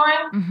saying he's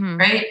going,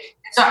 right?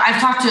 So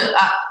I've talked to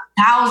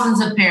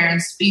thousands of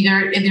parents,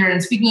 either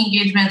in speaking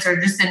engagements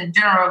or just in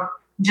general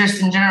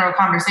just in general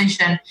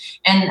conversation.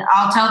 And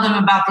I'll tell them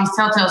about these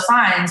telltale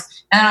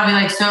signs. And then I'll be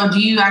like, so do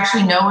you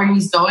actually know where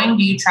he's going?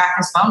 Do you track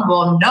his phone?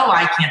 Well, no,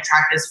 I can't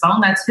track his phone.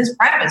 That's his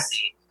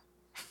privacy.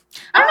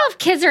 I don't know if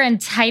kids are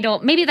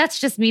entitled. Maybe that's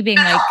just me being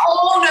that's like a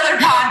whole nother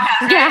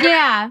podcast. Right?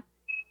 Yeah.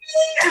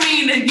 I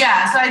mean,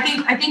 yeah. So I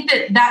think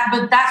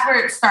but that's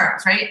where it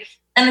starts, right?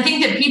 And I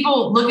think that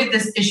people look at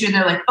this issue,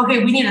 they're like,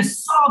 okay, we need to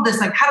solve this.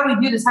 Like, how do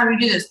we do this? How do we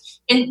do this?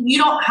 And you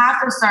don't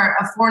have to start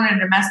a foreign and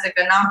domestic,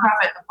 a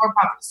nonprofit, a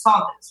for-profit to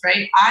solve this,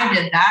 right? I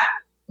did that.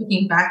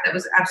 Looking back, that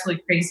was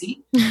absolutely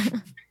crazy.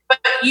 But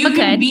you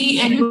can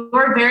be in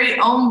your very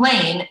own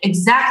lane,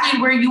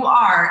 exactly where you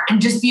are,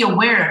 and just be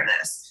aware of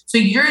this. So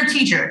you're a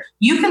teacher.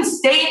 You can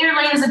stay in your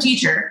lane as a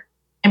teacher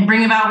and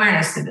bring about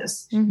awareness to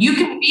this. Mm-hmm. You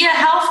can be a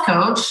health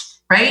coach,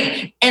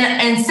 right?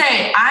 And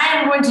say, I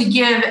am going to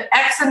give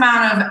X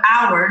amount of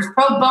hours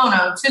pro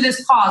bono to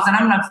this cause, and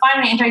I'm going to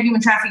find an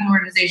anti-human trafficking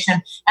organization,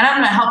 and I'm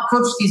going to help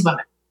coach these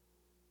women.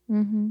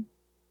 Mm-hmm.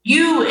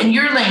 You in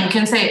your lane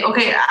can say,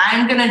 okay,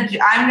 I'm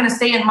gonna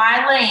stay in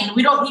my lane.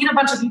 We don't need a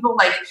bunch of people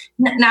like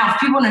now. If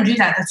people want to do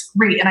that, that's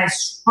great, and I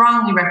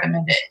strongly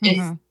recommend it. Mm-hmm. If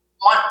you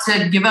want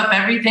to give up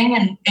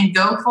everything and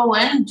go full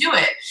in, do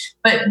it.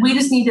 But we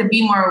just need to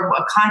be more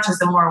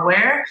conscious and more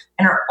aware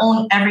in our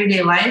own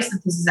everyday lives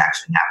that this is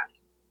actually happening.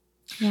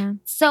 Yeah.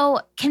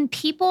 So can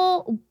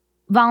people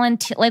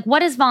volunteer? Like,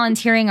 what is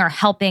volunteering or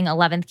helping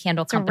 11th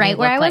Candle Company right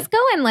where I was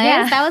going, Liz.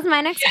 Yeah. That was my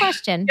next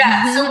question.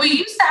 Yeah. So we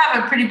used to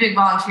have a pretty big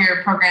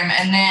volunteer program,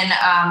 and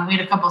then we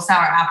had a couple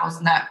sour apples,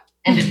 and that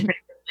ended pretty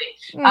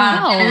quickly.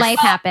 Life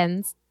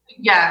happens.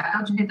 Yeah,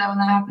 don't you hate that when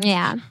that happens?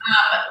 Yeah.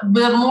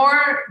 The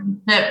more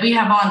that we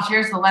have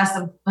volunteers, the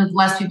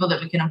less people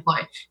that we can employ.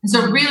 And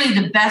so really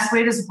the best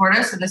way to support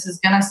us, and this is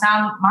going to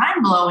sound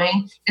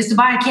mind-blowing, is to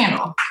buy a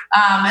candle.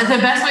 The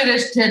best way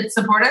to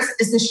support us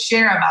is to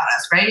share about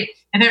us, right?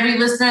 If every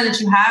listener that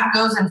you have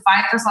goes and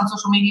finds us on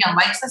social media and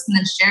likes us and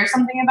then shares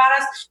something about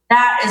us,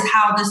 that is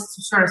how this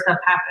sort of stuff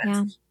happens.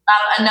 Yeah.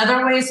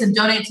 Another way is to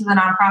donate to the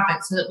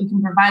nonprofit so that we can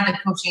provide the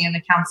coaching and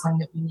the counseling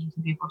that we need to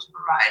be able to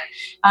provide.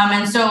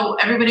 And so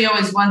everybody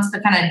always wants to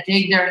kind of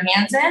dig their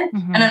hands in.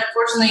 Mm-hmm. And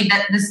unfortunately,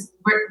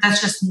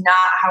 that's just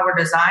not how we're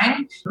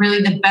designed.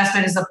 Really, the best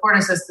way to support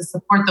us is to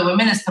support the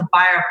women, is to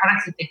buy our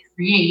products that they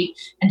create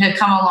and to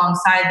come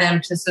alongside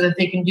them so that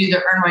they can do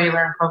their Earn While You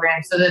Learn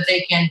program, so that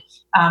they can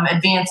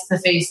advance to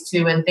phase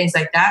 2 and things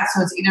like that.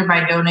 So it's either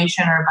by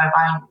donation or by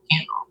buying the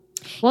candle.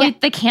 Well,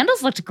 the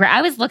candles looked great.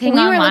 I was looking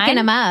online. We were looking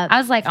them up. I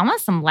was like, I want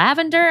some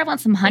lavender. I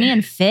want some honey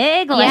and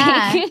fig.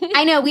 Yeah.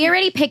 I know. We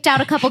already picked out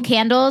a couple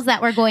candles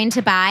that we're going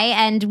to buy,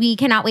 and we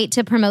cannot wait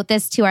to promote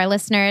this to our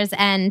listeners.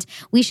 And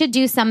we should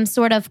do some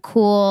sort of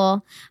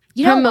cool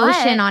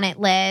promotion on it,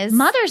 Liz.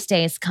 Mother's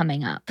Day is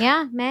coming up.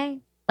 Yeah,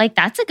 May. Like,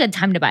 that's a good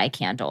time to buy a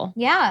candle.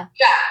 Yeah.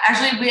 Yeah.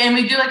 Actually,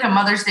 we do like a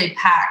Mother's Day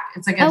pack.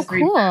 It's like a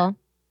cool.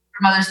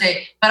 For Mother's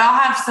Day. But I'll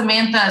have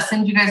Samantha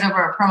send you guys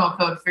over a promo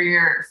code for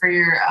your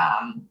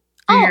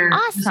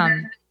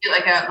awesome.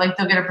 Like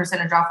they'll get a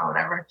percentage off or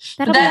whatever.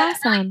 That'll be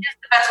awesome. That's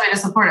the best way to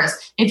support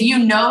us. If you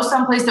know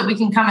someplace that we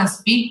can come and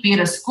speak, be it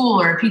a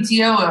school or a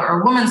PTO or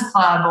a women's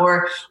club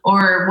or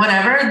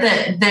whatever,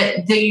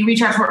 that you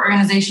reach out to our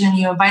organization and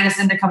you invite us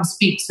in to come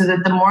speak, so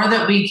that the more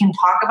that we can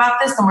talk about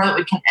this, the more that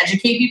we can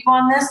educate people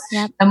on this,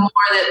 the more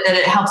that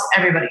it helps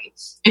everybody.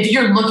 If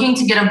you're looking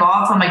to get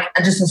involved from like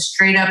just a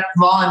straight up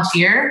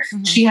volunteer,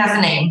 She Has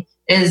a Name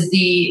is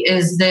the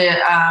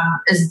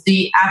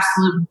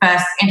absolute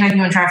best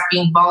anti-human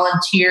trafficking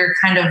volunteer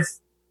kind of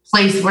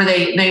place where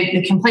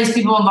they can place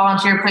people in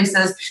volunteer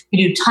places.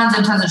 We do tons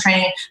and tons of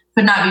training.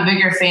 Could not be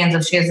bigger fans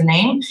of She Has a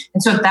Name.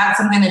 And so if that's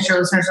something that your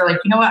listeners are like,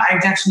 you know what, I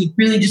actually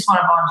really just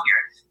want to volunteer,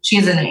 She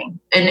Has a Name.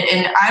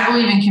 And I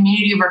believe in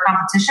community over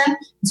competition.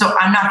 So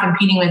I'm not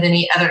competing with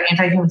any other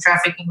anti-human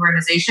trafficking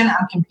organization.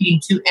 I'm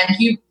competing to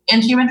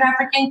end human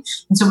trafficking.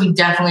 And so we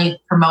definitely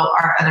promote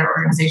our other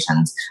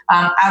organizations.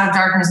 Out of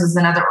Darkness is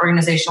another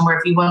organization where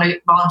if you want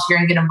to volunteer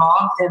and get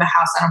involved, they have a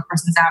house on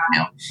Parsons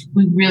Avenue.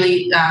 We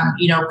really,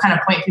 kind of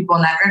point people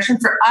in that direction.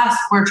 For us,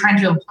 we're trying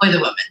to employ the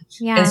women.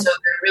 Yeah. And so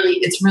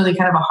it's really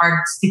kind of a hard,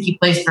 sticky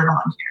place for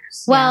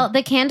volunteers. Well,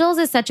 the candles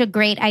is such a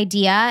great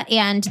idea,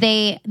 and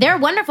they're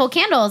wonderful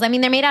candles. I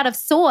mean, they're made out of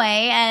soy,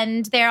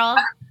 and they're all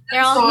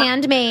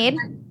handmade.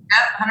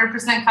 Yep,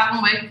 100%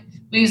 cotton wick.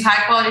 We use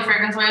high quality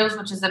fragrance oils,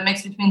 which is a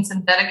mix between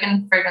synthetic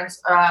and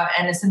fragrance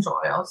and essential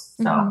oils.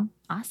 So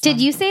awesome.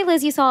 Did you say,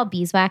 Liz, you saw a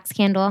beeswax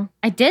candle?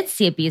 I did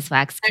see a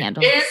beeswax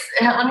candle.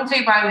 Let me tell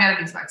you why we got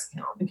a beeswax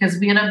candle. Because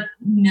we had 1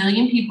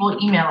 million people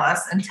email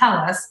us and tell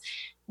us,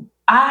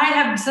 I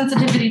have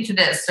sensitivity to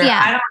this, or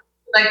I don't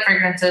like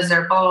fragrances,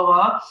 or blah, blah,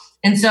 blah.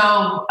 And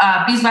so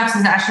beeswax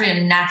is actually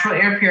a natural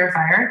air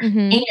purifier.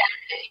 And if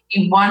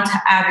you want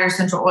to add your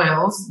essential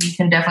oils, you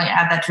can definitely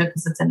add that to it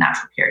because it's a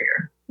natural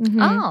carrier.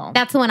 Oh,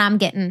 that's the one I'm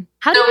getting.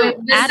 How do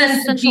you add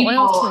essential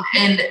oils to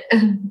it?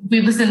 And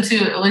we listened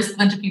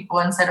to people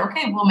and said,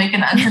 okay, we'll make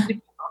an unscented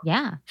candle.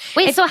 Yeah.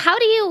 Wait, so how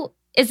do you,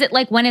 is it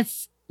like when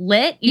it's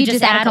lit, you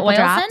just add oils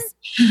drops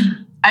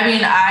in? I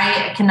mean,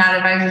 I cannot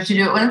advise you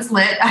to do it when it's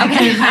lit.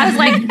 Okay. I was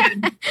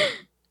like...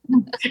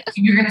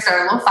 You're going to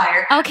start a little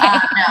fire. Okay. No.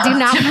 Do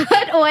not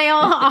put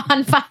oil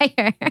on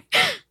fire.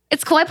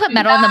 It's cool. I put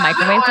metal in the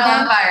microwave today.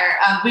 On fire.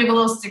 We have a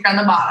little sticker on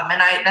the bottom,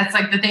 and that's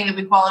like the thing that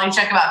we quality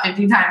check about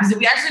 50 times.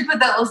 We actually put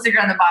that little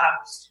sticker on the bottom.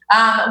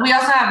 We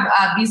also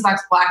have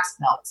beeswax black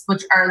smelts,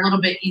 which are a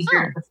little bit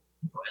easier to put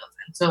oils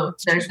in. So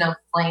there's no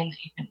flame that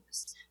you can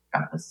just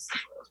drop this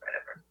oils right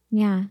over.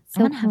 Yeah,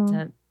 so I'm gonna have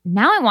to.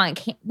 Now I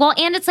want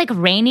and it's like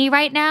rainy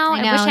right now.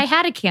 I wish I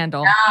had a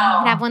candle. No. I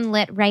could have one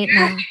lit right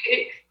now.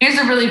 Here's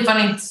a really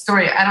funny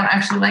story. I don't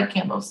actually like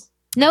candles.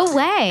 No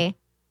way.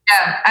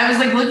 Yeah, I was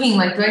like looking,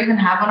 like, do I even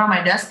have one on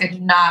my desk? I do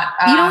not.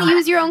 You don't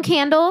use your own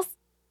candles?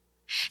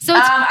 So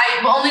it's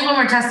only when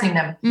we're testing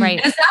them. Right.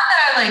 And it's not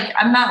that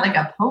I'm not like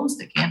opposed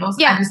to candles.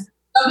 Yeah. I just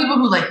some people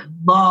who like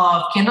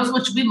love candles,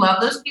 which we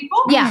love those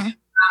people. Yeah.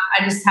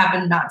 I just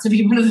happen not to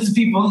be one of those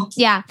people.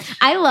 Yeah.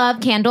 I love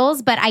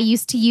candles, but I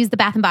used to use the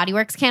Bath & Body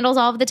Works candles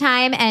all of the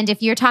time. And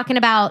if you're talking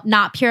about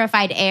not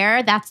purified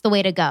air, that's the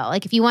way to go.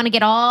 Like if you want to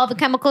get all the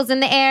chemicals in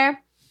the air,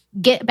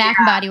 get Bath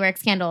 & Body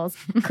Works candles.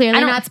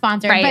 Clearly not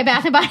sponsored by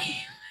Bath & Body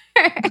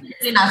Works.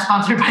 Not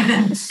sponsored by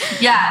them.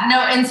 Yeah, no.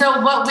 And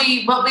so what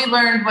we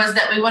learned was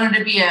that we wanted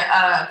to be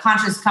a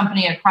conscious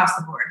company across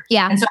the board.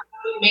 Yeah. And so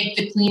how do we make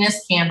the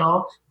cleanest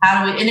candle?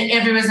 How do we? And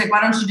everybody's like,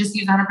 why don't you just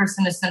use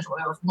 100% essential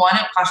oils? One,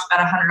 it costs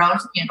about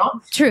 $100 a candle.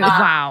 True.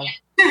 Wow.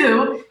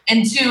 Two,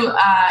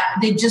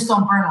 they just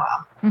don't burn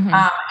well. Mm-hmm.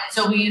 And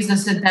so we use a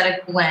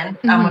synthetic blend,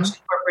 which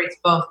incorporates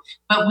both.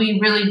 But we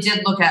really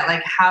did look at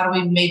like, how do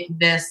we make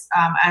this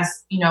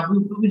as, we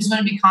just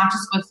want to be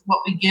conscious with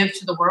what we give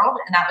to the world.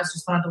 And that was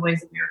just one of the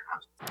ways that we were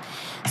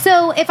conscious.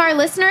 So if our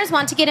listeners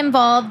want to get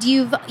involved,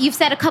 you've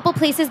said a couple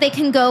places they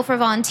can go for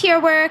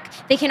volunteer work.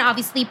 They can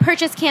obviously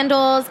purchase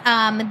candles.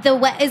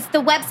 Is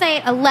the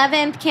website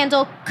 11th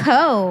Candle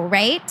Co.,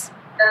 right?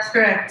 That's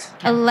correct.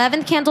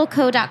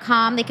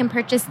 11thcandleco.com. They can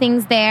purchase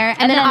things there.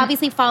 And then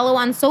obviously follow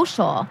on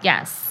social.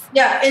 Yes.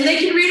 Yeah, and they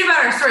can read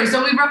about our story.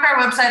 So we broke our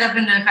website up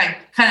into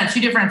kind of two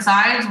different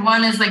sides.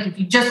 One is like if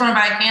you just want to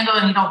buy a candle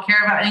and you don't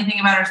care about anything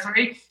about our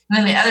story. And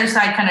then the other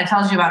side kind of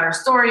tells you about our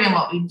story and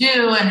what we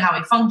do and how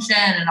we function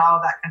and all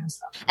of that kind of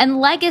stuff.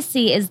 And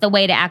Legacy is the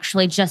way to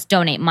actually just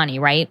donate money,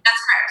 right? That's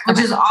correct,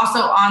 which is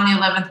also on the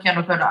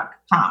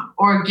 11thcandleco.com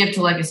or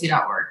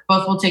givetolegacy.org.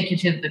 Both will take you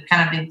to the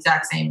kind of the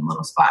exact same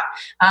little spot.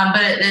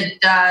 But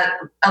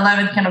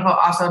 11th Candle Co.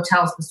 also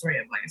tells the story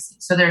of Legacy.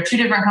 So there are two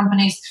different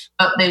companies,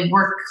 but they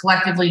work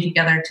collectively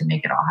together to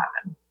make it all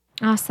happen.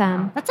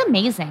 Awesome. That's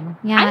amazing.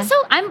 Yeah.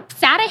 I'm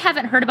sad I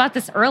haven't heard about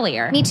this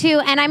earlier. Me too.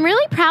 And I'm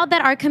really proud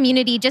that our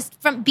community,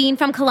 just from being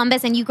from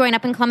Columbus and you growing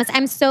up in Columbus,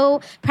 I'm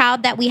so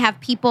proud that we have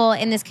people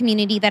in this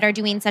community that are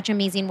doing such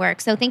amazing work.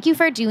 So thank you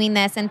for doing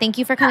this and thank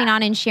you for coming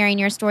on and sharing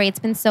your story. It's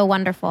been so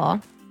wonderful.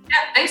 Yeah,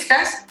 thanks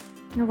guys.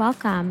 You're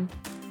welcome.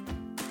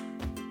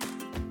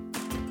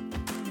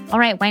 All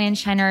right, Wine and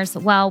Shiners.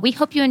 Well, we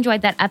hope you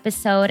enjoyed that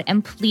episode.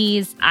 And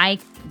please,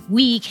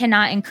 we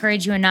cannot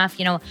encourage you enough.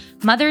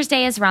 Mother's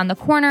Day is around the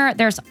corner.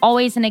 There's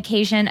always an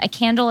occasion. A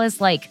candle is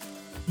like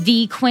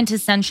the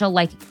quintessential,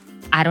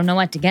 I don't know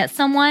what to get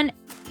someone.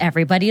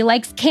 Everybody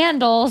likes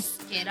candles.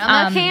 Get them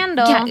a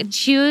candle. Yeah,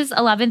 choose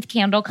 11th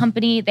Candle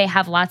Company. They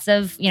have lots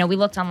of, we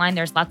looked online.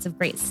 There's lots of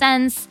great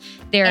scents.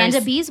 And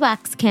a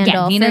beeswax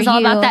candle. Yeah, Nina's all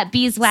about that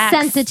beeswax.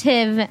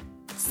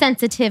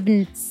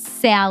 Sensitive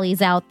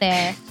Sally's out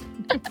there.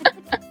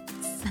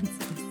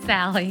 Sensitive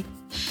Sally.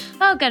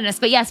 Oh, goodness.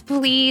 But yes,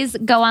 please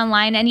go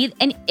online. And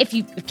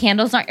if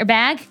candles aren't your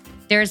bag,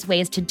 there's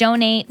ways to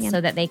donate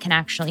so that they can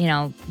actually,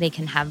 they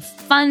can have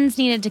funds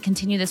needed to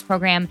continue this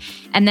program.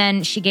 And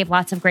then she gave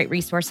lots of great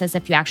resources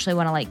if you actually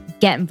want to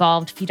get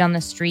involved, feet on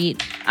the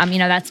street.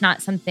 That's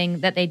not something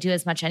that they do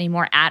as much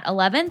anymore at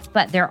 11th,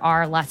 but there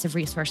are lots of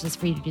resources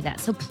for you to do that.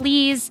 So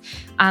please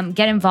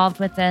get involved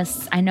with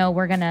this. I know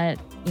we're going to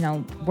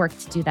work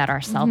to do that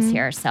ourselves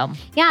here. So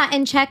yeah,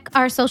 and check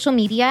our social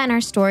media and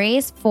our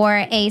stories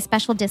for a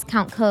special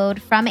discount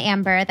code from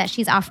Amber that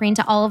she's offering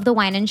to all of the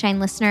Wine and Shine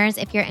listeners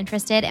if you're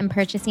interested in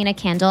purchasing a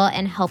candle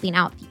and helping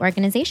out the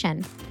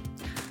organization.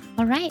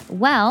 All right.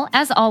 Well,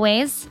 as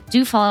always,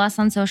 do follow us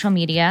on social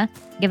media.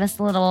 Give us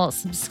a little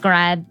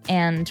subscribe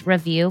and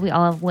review. We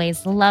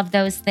always love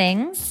those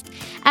things.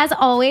 As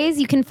always,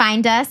 you can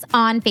find us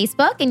on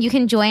Facebook and you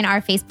can join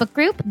our Facebook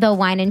group, The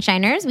Wine and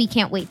Shiners. We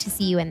can't wait to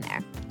see you in there.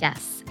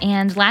 Yes.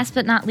 And last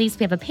but not least,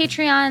 we have a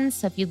Patreon.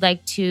 So if you'd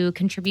like to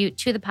contribute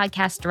to the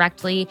podcast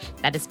directly,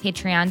 that is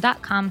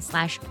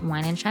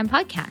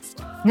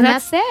patreon.com/wineandshinepodcast. And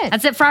that's it.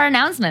 That's it for our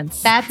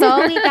announcements. That's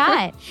all we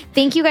got.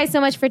 Thank you guys so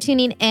much for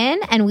tuning in,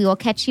 and we will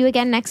catch you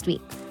again next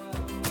week.